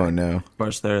backstory here. Oh no. Of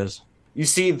course there is. You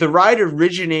see, the ride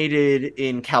originated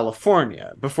in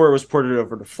California before it was ported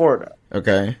over to Florida.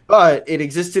 Okay. But it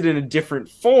existed in a different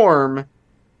form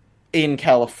in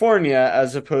California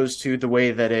as opposed to the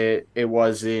way that it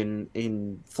was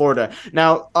in Florida.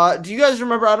 Now, do you guys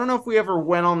remember, I don't know if we ever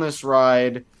went on this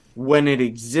ride when it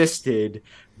existed,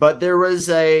 but there was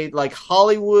a like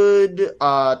Hollywood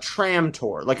tram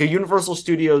tour, like a Universal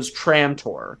Studios tram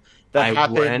tour that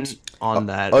happened. Went on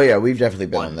that. Oh yeah, we've definitely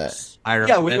been on that. I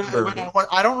remember.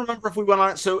 I don't remember if we went on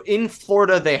it. So in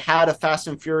Florida, they had a Fast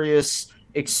and Furious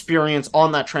experience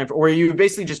on that tram where you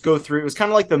basically just go through. It was kind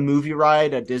of like the movie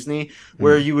ride at Disney,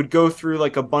 where you would go through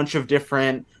like a bunch of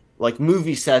different like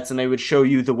movie sets, and they would show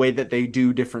you the way that they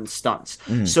do different stunts.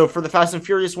 So for the Fast and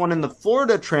Furious one in the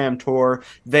Florida tram tour,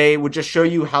 they would just show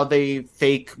you how they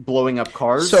fake blowing up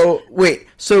cars. So wait,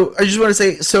 so I just want to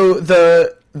say, so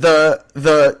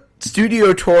the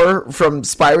studio tour from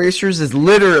Spy Racers is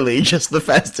literally just the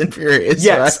Fast and Furious.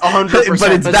 Yes, 100%.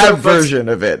 But it's that version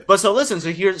of it. But so listen,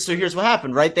 so here's what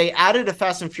happened, right? They added a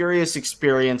Fast and Furious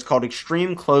experience called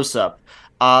Extreme Close-Up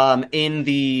in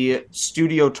the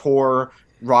studio tour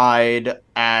ride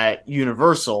at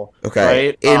Universal. Okay.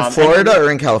 Right? In Florida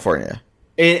or in California?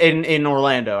 In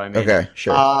Orlando, I mean. Okay,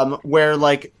 sure. Where,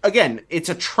 like, again, it's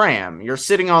a tram. You're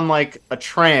sitting on, like, a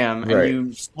tram, and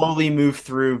you slowly move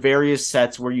through various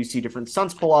sets where you see different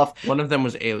stunts pull off. One of them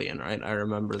was Alien, right? I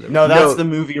remember. No, that's the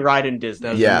movie ride in Disney.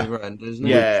 That was the movie ride in Disney?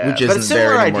 Yeah. Which isn't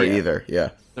there anymore either. Yeah.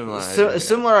 A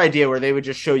similar idea where they would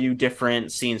just show you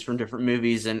different scenes from different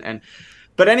movies and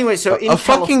but anyway, so in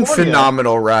fucking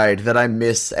phenomenal ride that I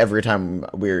miss every time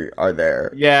we are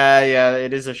there. Yeah,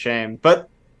 it is a shame. But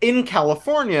in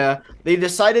California, they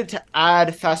decided to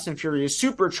add Fast and Furious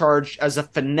Supercharged as a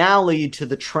finale to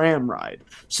the tram ride.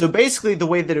 So basically, the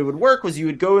way that it would work was you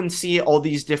would go and see all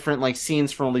these different like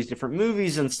scenes from all these different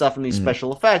movies and stuff and these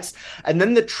special effects, and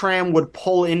then the tram would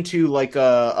pull into like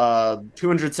a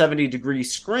 270-degree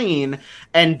screen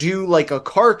and do like a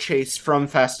car chase from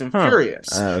Fast and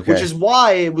Furious, okay. which is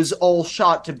why it was all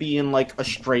shot to be in like a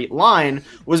straight line,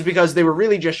 was because they were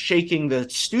really just shaking the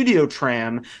studio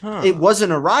tram. It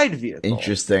wasn't a ride vehicle.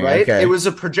 Interesting, right? okay. It was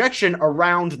a projection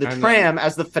around the tram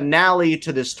as the finale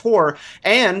to this tour,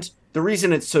 and the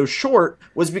reason it's so short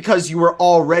was because you were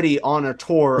already on a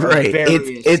tour of right.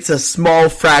 various... It's a small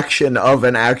fraction of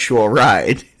an actual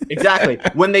ride. Exactly.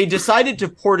 When they decided to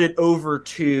port it over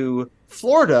to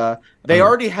Florida, they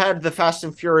already had the Fast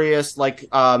and Furious like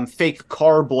fake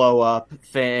car blow up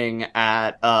thing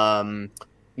at at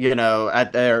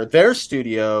their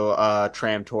studio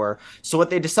tram tour. So what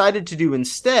they decided to do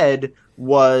instead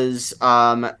was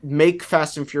make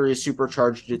Fast and Furious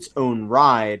Supercharged its own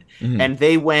ride, and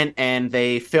they went and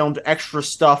they filmed extra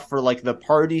stuff for like the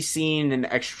party scene and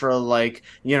extra like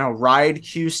ride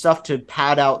queue stuff to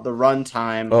pad out the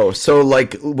runtime. Oh, so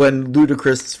like when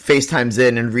Ludacris FaceTimes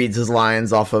in and reads his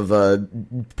lines off of a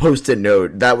post-it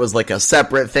note, that was like a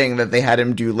separate thing that they had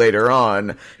him do later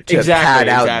on to pad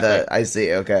out the... I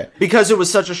see, okay. Because it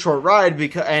was such a short ride,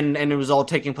 and it was all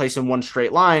taking place in one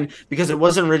straight line, because it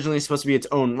wasn't originally supposed to be its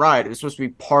own ride. It was supposed to be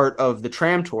part of the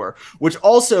tram tour, which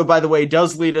also, by the way,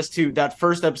 does lead us to that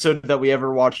first episode that we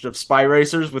ever watched of Spy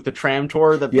Racers with the tram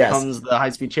tour that becomes the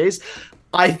high-speed chase.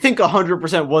 I think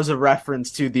 100% was a reference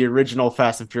to the original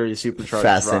Fast and Furious Supercharged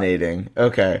Fascinating. ride.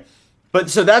 Okay. But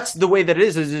so that's the way that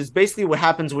it is basically what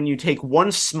happens when you take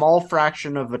one small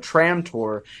fraction of a tram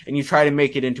tour and you try to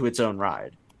make it into its own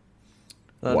ride.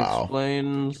 That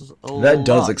explains a lot. That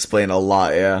does explain a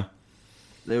lot, yeah.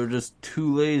 They were just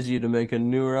too lazy to make a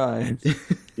new ride.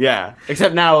 Yeah,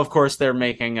 except now, of course, they're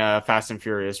making a Fast and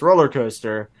Furious roller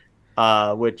coaster,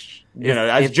 which,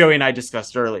 as Joey and I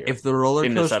discussed earlier. If the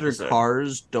roller coaster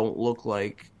cars don't look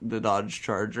like the Dodge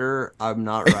Charger, I'm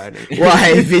not riding it.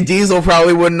 Why? Vin Diesel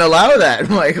probably wouldn't allow that.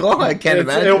 I'm like, I can't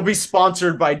imagine. It'll be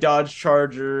sponsored by Dodge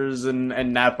Chargers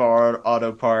and Napa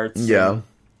Auto Parts. Yeah.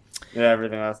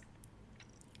 Everything else.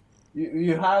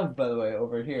 You have, by the way,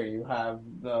 over here, you have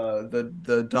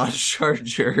the Dodge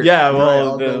Charger. Yeah,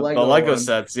 well, right, the Lego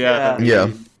sets, Yeah.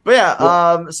 But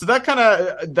yeah, so that kind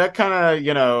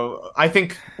of, I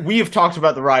think we have talked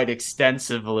about the ride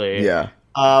extensively. Yeah.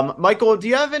 Michael, do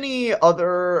you have any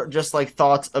other just like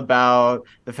thoughts about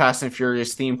the Fast and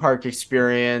Furious theme park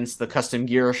experience, the custom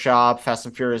gear shop, Fast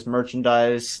and Furious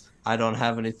merchandise? I don't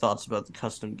have any thoughts about the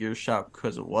custom gear shop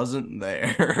because it wasn't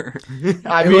there.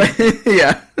 I mean,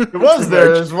 yeah, it was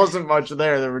there. There wasn't much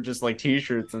there. There were just like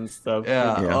T-shirts and stuff.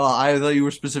 Yeah. Well, I thought you were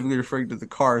specifically referring to the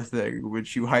car thing,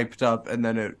 which you hyped up, and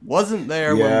then it wasn't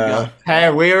there when we got.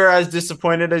 Hey, we were as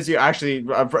disappointed as you. Actually,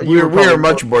 we were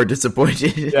much more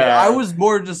disappointed. Yeah, I was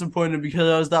more disappointed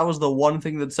because that was the one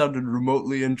thing that sounded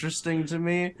remotely interesting to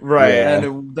me. Right.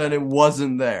 And then it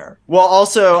wasn't there. Well,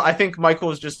 also, I think Michael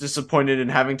was just disappointed in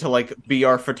having to like be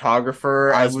our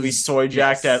photographer as we soy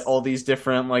jacked at all these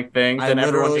different like things, and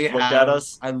everyone just looked at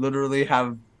us. I literally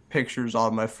have pictures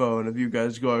on my phone of you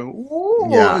guys going "Ooh,"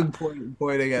 and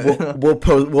pointing at it.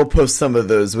 We'll post some of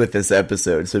those with this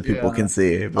episode so people can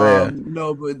see. But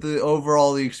no, but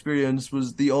the experience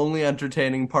was the only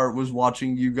entertaining part was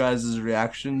watching you guys'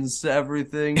 reactions to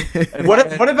everything.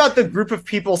 What about the group of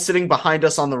people sitting behind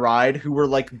us on the ride who were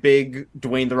like big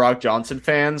Dwayne The Rock Johnson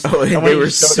fans? Oh, and they were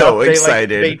so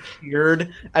excited. They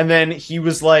cheered, and then he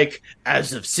was like,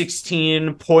 "As of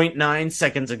 16.9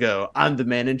 seconds ago, I'm the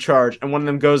man in charge," and one of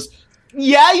them goes,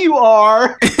 "Yeah, you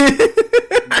are."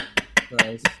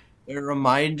 It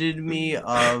reminded me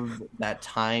of that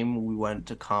time we went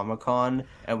to Comic-Con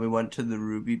and we went to the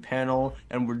Ruby panel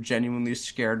and were genuinely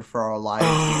scared for our lives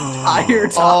the entire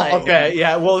time. Oh, okay,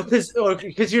 yeah. Well, because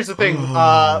here's the thing.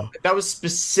 That was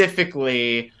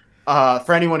specifically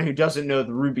for anyone who doesn't know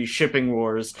the Ruby shipping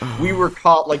wars. We were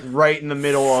caught like right in the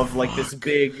middle of like this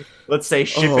big, let's say,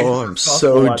 shipping. Oh, I'm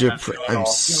so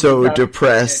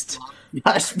depressed.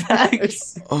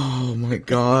 Flashbacks. Oh my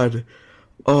god.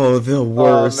 Oh, the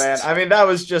worst. Oh man, I mean that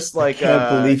was just like. I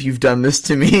can't believe you've done this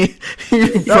to me.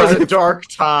 That was a dark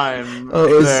time.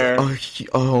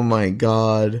 Oh my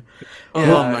god.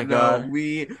 Oh my god.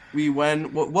 We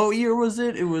went. What year was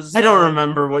it? It was. I don't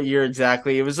remember what year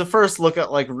exactly. It was the first look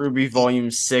at like Ruby Volume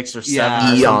 6 or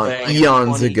 7.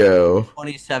 Eons ago.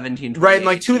 2017. Right, and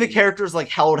like two of the characters like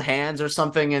held hands or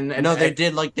something, and no, they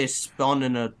did like they spun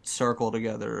in a circle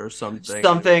together or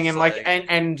something. And like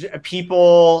and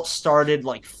people started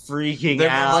like freaking They were,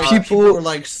 out. people were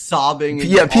like sobbing.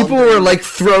 Yeah, people were like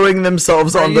throwing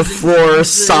themselves on the floor,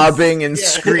 Jesus. sobbing and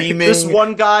screaming. This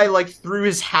one guy like threw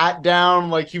his hat down,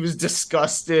 like he was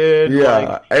disgusted.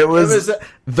 Yeah, like, it was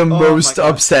the most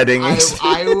upsetting. I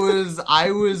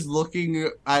was looking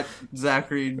at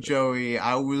Zachary and Joey.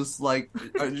 I was like,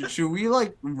 should we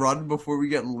like run before we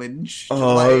get lynched?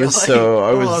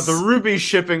 The Ruby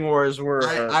shipping wars were.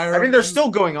 I mean, they're still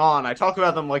going on. I talk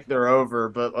about them like they're over,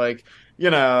 but like, you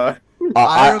know.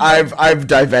 I've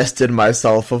divested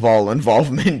myself of all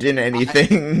involvement in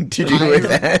anything to do with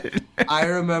that. I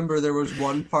remember there was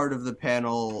one part of the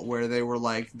panel where they were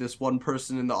like, this one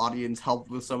person in the audience helped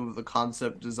with some of the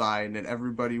concept design, and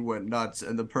everybody went nuts,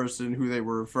 and the person who they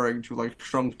were referring to like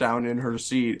shrunk down in her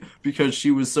seat because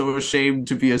she was so ashamed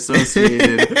to be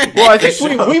associated. Well, I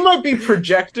think we might be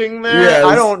projecting there. Yes.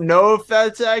 I don't know if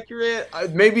that's accurate.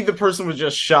 Maybe the person was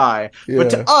just shy. Yeah. But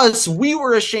to us, we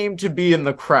were ashamed to be in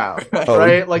the crowd.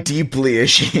 Right? Like deeply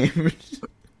ashamed.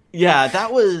 Yeah,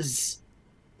 that was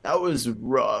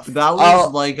rough. That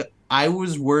was like I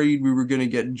was worried we were gonna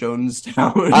get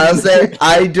Jonestown. I'll say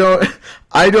I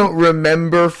don't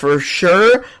remember for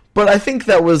sure, but I think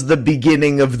that was the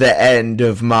beginning of the end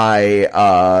of my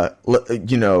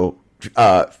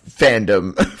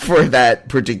fandom for that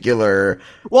particular.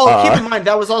 Well, keep in mind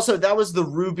that was the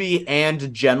Ruby and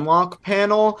Genlock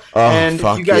panel, and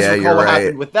if you guys recall what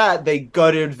happened with that, they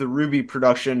gutted the Ruby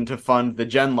production to fund the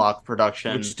Genlock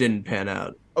production, which didn't pan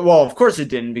out. Well, of course it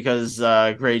didn't, because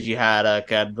Grey Haddock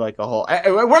had like a whole.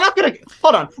 We're not gonna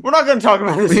talk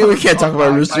about this. We can't talk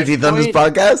about Rooster Teeth on this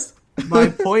podcast. My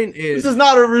point is, this is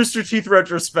not a Rooster Teeth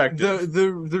retrospective.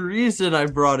 The reason I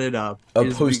brought it up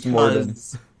is post-mortem.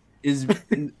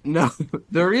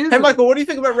 There is. Hey, Michael, what do you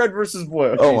think about Red versus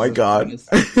Blue? Oh my god!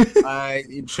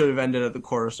 It should have ended at the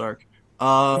chorus arc.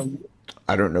 I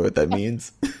don't know what that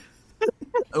means.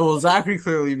 Well, Zachary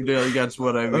clearly gets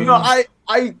what I mean. No,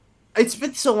 it's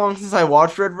been so long since I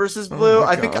watched Red versus Blue.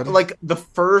 I think like the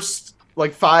first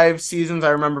 5 seasons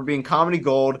I remember being comedy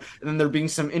gold, and then there being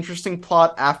some interesting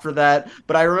plot after that,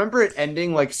 but I remember it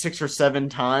ending like 6 or 7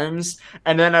 times,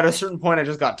 and then at a certain point I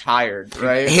just got tired,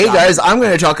 right? Hey guys, I'm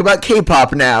going to talk about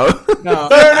K-pop now. No.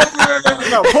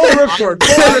 Pull the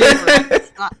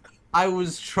ripcord. I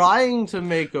was trying to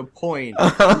make a point,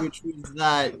 which was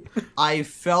that I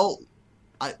felt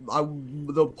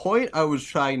the point I was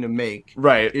trying to make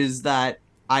is that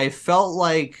I felt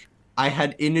like I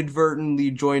had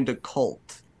inadvertently joined a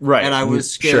cult. Right. And I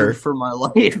was scared for my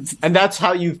life. And that's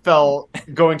how you felt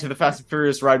going to the Fast and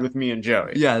Furious ride with me and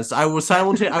Joey. Yes, I was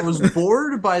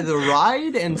bored by the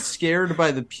ride and scared by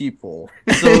the people.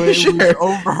 So it was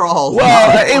overall.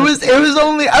 Well, it was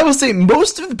only, I will say,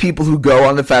 most of the people who go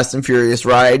on the Fast and Furious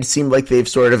ride seem like they've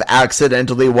sort of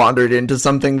accidentally wandered into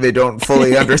something they don't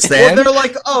fully understand. Well, they're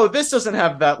like, oh, this doesn't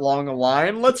have that long a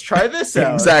line. Let's try this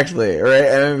out. Exactly, right?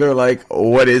 And they're like,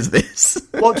 what is this?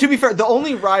 Well, to be fair, the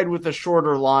only ride with a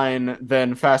shorter line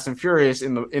than Fast and Furious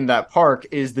in that park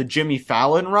is the Jimmy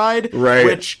Fallon ride,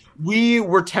 which we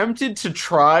were tempted to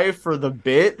try for the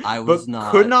bit,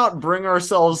 could not bring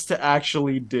ourselves to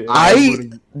actually do.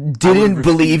 I didn't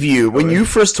believe you when you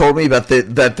first told me about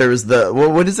that there was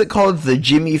what is it called? The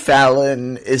Jimmy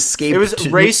Fallon Escape. It was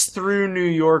Race Through New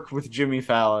York with Jimmy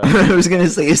Fallon. I was going to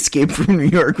say Escape from New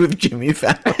York with Jimmy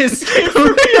Fallon. Escape from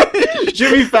New York.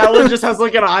 Jimmy Fallon just has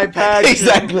like an iPad.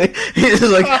 Exactly. He's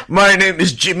like, my name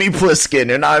is Jimmy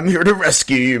Pliskin and I'm here to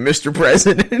rescue you, Mr.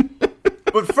 President.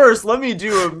 But first, let me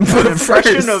do an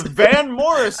impression of Van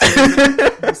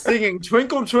Morrison singing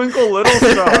Twinkle Twinkle Little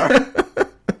Star.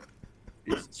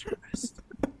 Jesus Christ.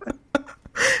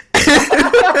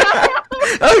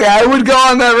 Okay, I would go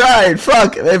on that ride.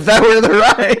 Fuck, if that were the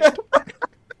ride.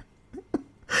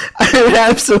 I would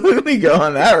absolutely go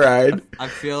on that ride. I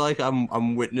feel like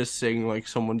I'm witnessing like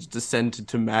someone's descent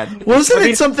into madness. Wasn't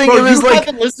it something? Bro, it was you like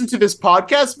haven't listened to this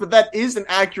podcast, but that is an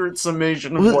accurate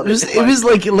summation of what it was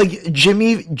like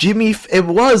Jimmy. It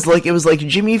was like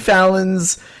Jimmy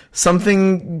Fallon's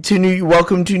something to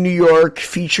Welcome to New York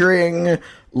featuring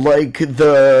like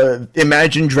the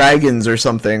Imagine Dragons or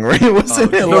something, right?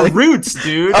 Wasn't it like Roots,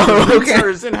 dude? Okay.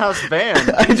 Roots in-house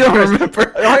band. I don't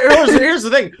remember. Here's the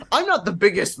thing. I'm not the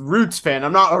biggest Roots fan.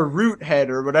 I'm not a Root head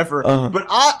or whatever. But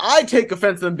I take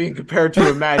offense to them being compared to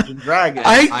Imagine Dragons.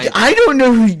 I don't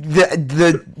know who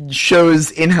the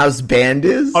show's in-house band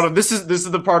is. Hold on, this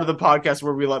is the part of the podcast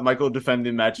where we let Michael defend the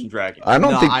Imagine Dragons.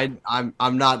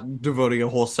 I'm not devoting a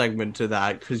whole segment to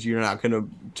that because you're not gonna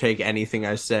take anything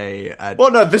I say at...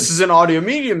 Well, no, this is an audio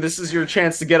medium. This is your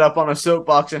chance to get up on a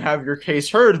soapbox and have your case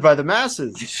heard by the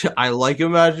masses. I like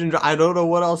Imagine... I don't know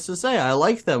what else to say. I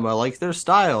like them. I like their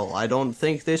style. I don't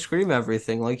think they scream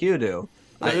everything like you do.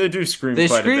 They do scream They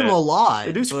quite scream a bit. a lot.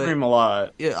 They do scream a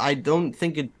lot. I don't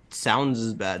think it sounds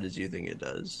as bad as you think it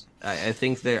does. I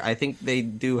think they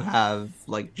do have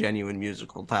like genuine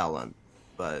musical talent,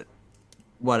 but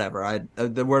whatever.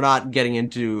 We're not getting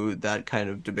into that kind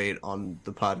of debate on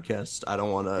the podcast. I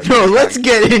don't want to. No, let's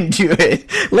get into it.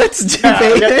 Let's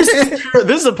debate. This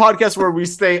is a podcast where we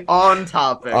stay on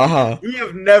topic. We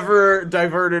have never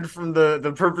diverted from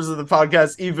the purpose of the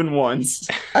podcast even once.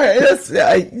 All right,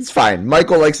 it's fine.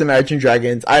 Michael likes Imagine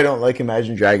Dragons. I don't like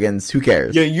Imagine Dragons. Who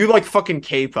cares? Yeah, you like fucking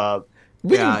K-pop.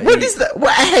 What is that?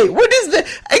 Hey, what is that?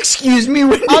 Excuse me.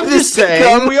 I'm just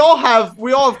saying, we all have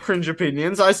cringe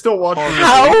opinions. I still watch.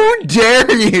 How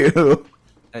dare you?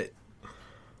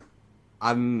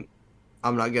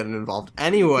 I'm not getting involved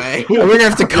anyway. We're gonna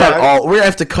have to cut all. We're gonna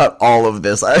have to cut all of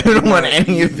this. I don't want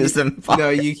any of this involved. No,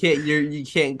 you can't. You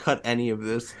can't cut any of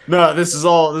this. No, this is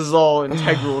all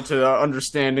integral to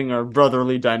understanding our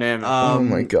brotherly dynamic. Oh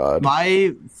my god!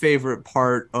 My favorite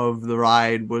part of the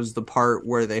ride was the part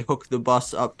where they hook the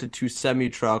bus up to 2 semi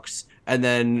trucks and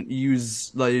then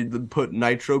put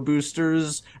nitro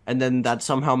boosters, and then that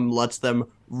somehow lets them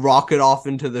rocket off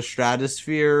into the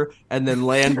stratosphere and then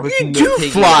land with you do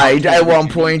fly at one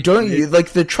point, don't you?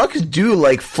 Like the trucks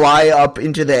do fly up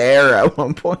into the air at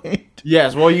one point.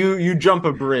 Yes, well you jump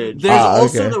a bridge. There's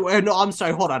also no, I'm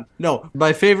sorry, hold on. No,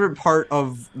 my favorite part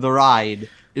of the ride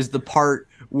is the part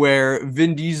where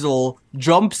Vin Diesel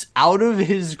jumps out of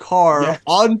his car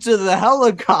onto the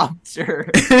helicopter.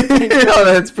 Oh,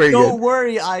 that's pretty good. Don't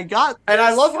worry, I got this. And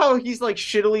I love how he's like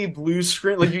shittily blue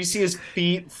screen. Like you see his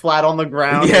feet flat on the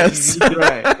ground. Yes.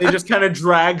 Right. They just kind of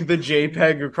drag the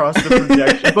JPEG across the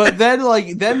projection. But then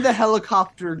the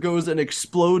helicopter goes and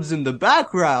explodes in the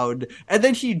background, and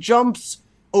then he jumps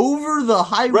over the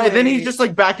highway. Right, then he's just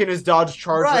like back in his Dodge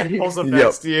Charger and pulls up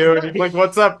next to you, and he's like,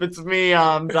 "What's up? It's me,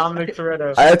 Dominic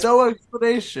Toretto." No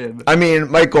explanation. I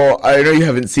mean, Michael, I know you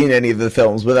haven't seen any of the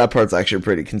films, but that part's actually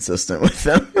pretty consistent with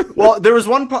them. Well, there was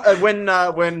one part when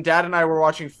Dad and I were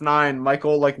watching F9,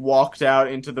 Michael walked out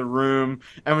into the room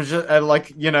and was just at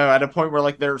a point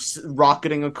where they're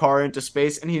rocketing a car into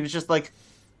space, and he was just like,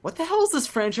 "What the hell is this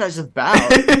franchise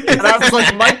about?" And I was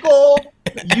like, "Michael,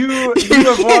 you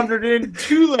have wandered in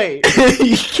too late."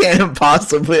 You can't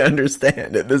possibly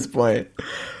understand at this point.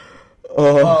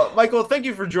 Michael, thank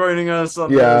you for joining us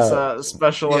on this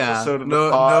special episode of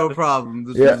the pod. No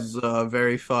problem. This was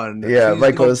very fun. Yeah, Please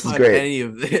Michael, don't this is cut great. Any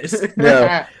of this?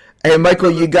 No. Hey,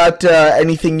 Michael, you got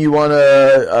anything you want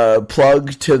to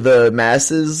plug to the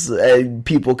masses?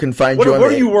 People can find you on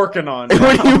What are you working on?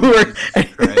 What are you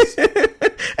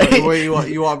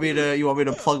working? You want me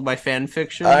to plug my fan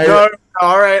fiction? No,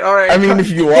 all right. I mean, if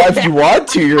you want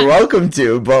to, you're welcome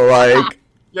to. But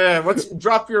yeah, let's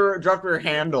drop your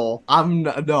handle. I'm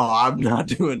not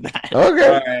doing that.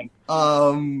 Okay.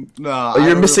 No.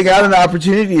 You're missing out on the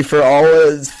opportunity for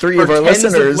all three of our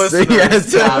listeners.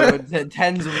 Yes.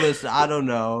 Tens of listeners. I don't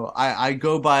know. I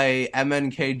go by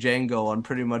MNK Django on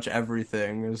pretty much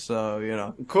everything.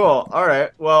 So Cool. All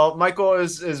right. Well, Michael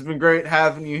has been great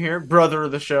having you here, brother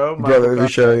of the show. Brother of the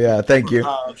show. Yeah. Thank you.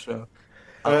 I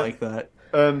like that.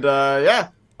 And yeah.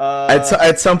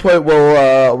 At some point,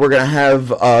 we're gonna have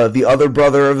the other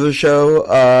brother of the show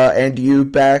and you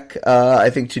back.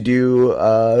 I think to do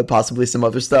possibly some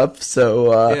other stuff.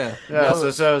 So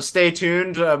So stay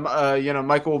tuned.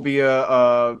 Michael will be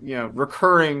a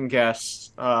recurring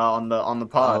guest on the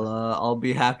pod. I'll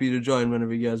be happy to join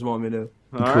whenever you guys want me to.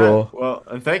 All cool. Right. Well,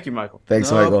 and thank you, Michael. Thanks,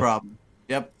 no Michael. No problem.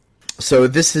 Yep. So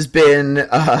this has been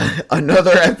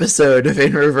another episode of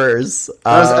In Reverse.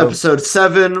 That was episode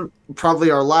 7,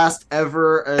 probably our last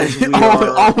ever, as we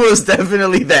almost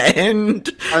definitely the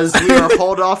end. As we are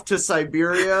hauled off to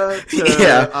Siberia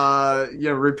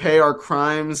to repay our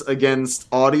crimes against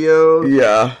audio.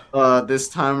 Yeah. This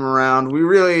time around, we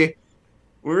really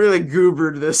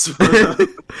goobered this one.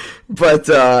 But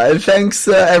thanks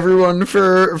everyone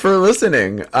for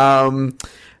listening.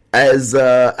 As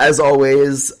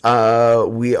always,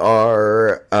 we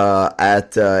are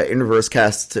at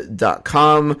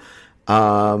inreversecast.com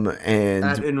and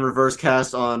at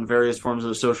InReverseCast on various forms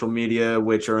of social media,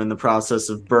 which are in the process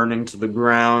of burning to the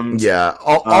ground. Yeah,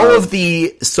 all of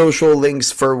the social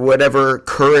links for whatever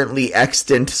currently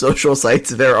extant social sites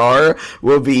there are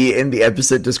will be in the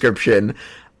episode description.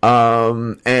 I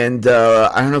don't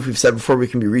know if we've said before, we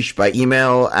can be reached by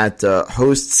email at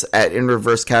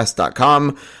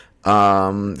hosts@inreversecast.com.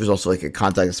 There's also like a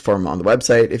contact us form on the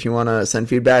website if you want to send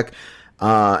feedback.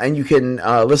 And you can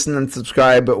listen and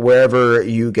subscribe wherever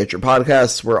you get your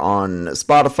podcasts. We're on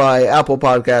Spotify, Apple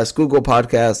Podcasts, Google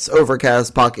Podcasts,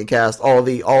 Overcast, Pocket Cast, all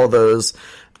of those.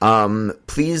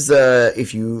 Please,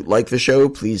 if you like the show,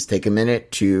 please take a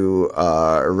minute to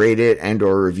rate it and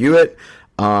or review it.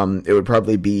 It would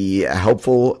probably be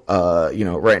helpful.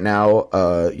 Right now,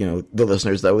 the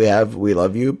listeners that we have, we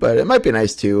love you, but it might be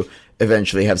nice to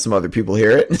eventually have some other people hear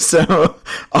it. So,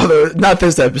 although not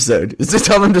this episode, is to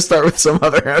tell them to start with some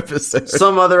other episode.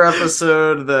 Some other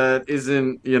episode that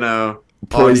isn't,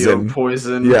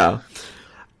 poison. Yeah.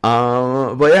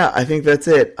 But yeah, I think that's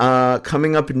it.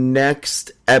 Coming up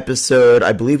next episode,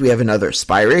 I believe we have another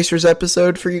Spy Racers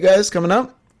episode for you guys coming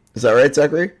up. Is that right,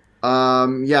 Zachary?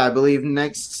 Yeah, I believe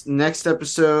next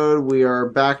episode we are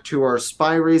back to our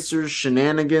Spy Racers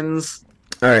shenanigans.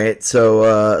 All right,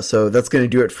 so that's going to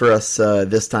do it for us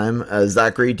this time.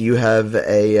 Zachary, do you have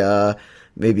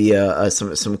maybe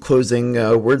some closing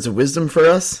words of wisdom for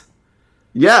us?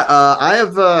 Yeah, I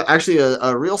have actually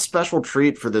a real special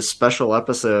treat for this special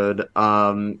episode,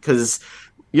 because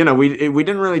we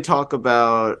didn't really talk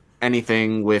about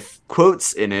anything with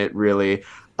quotes in it, really.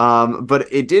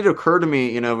 But it did occur to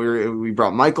me, we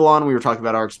brought Michael on, we were talking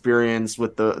about our experience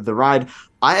with the ride.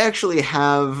 I actually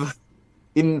have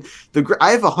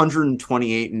I have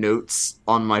 128 notes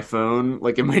on my phone,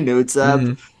 like in my notes app.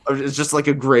 Mm-hmm. It's just like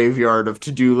a graveyard of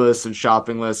to-do lists and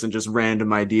shopping lists and just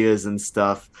random ideas and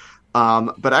stuff.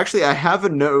 But actually I have a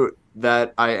note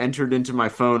that I entered into my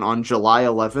phone on July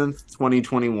 11th,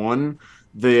 2021.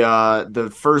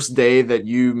 The first day that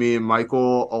me and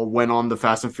Michael went on the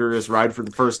Fast and Furious ride for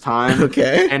the first time.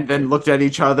 Okay. And then looked at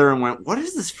each other and went, what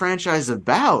is this franchise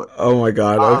about? Oh my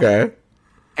God. Okay.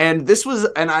 And this was,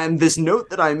 and this note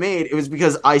that I made, it was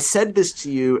because I said this to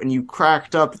you and you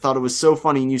cracked up, thought it was so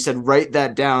funny, and you said, write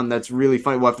that down. That's really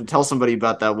funny. We'll have to tell somebody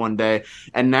about that one day.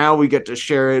 And now we get to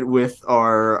share it with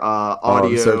our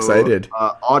audio I'm so excited.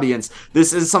 Audience.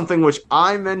 This is something which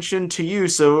I mentioned to you.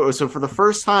 So for the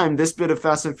first time, this bit of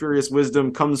Fast and Furious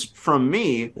wisdom comes from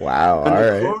me. Wow. And all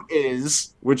the right. quote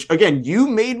is, which again, you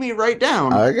made me write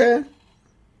down. Okay.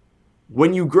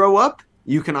 When you grow up,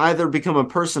 you can either become a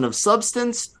person of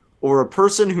substance or a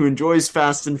person who enjoys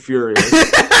Fast and Furious.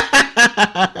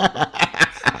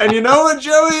 And you know what,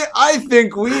 Joey? I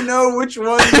think we know which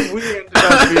one we ended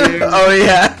up being. Oh,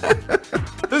 yeah.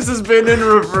 This has been In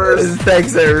Reverse.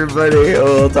 Thanks, everybody.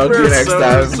 We'll talk to you next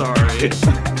time.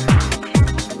 Sorry.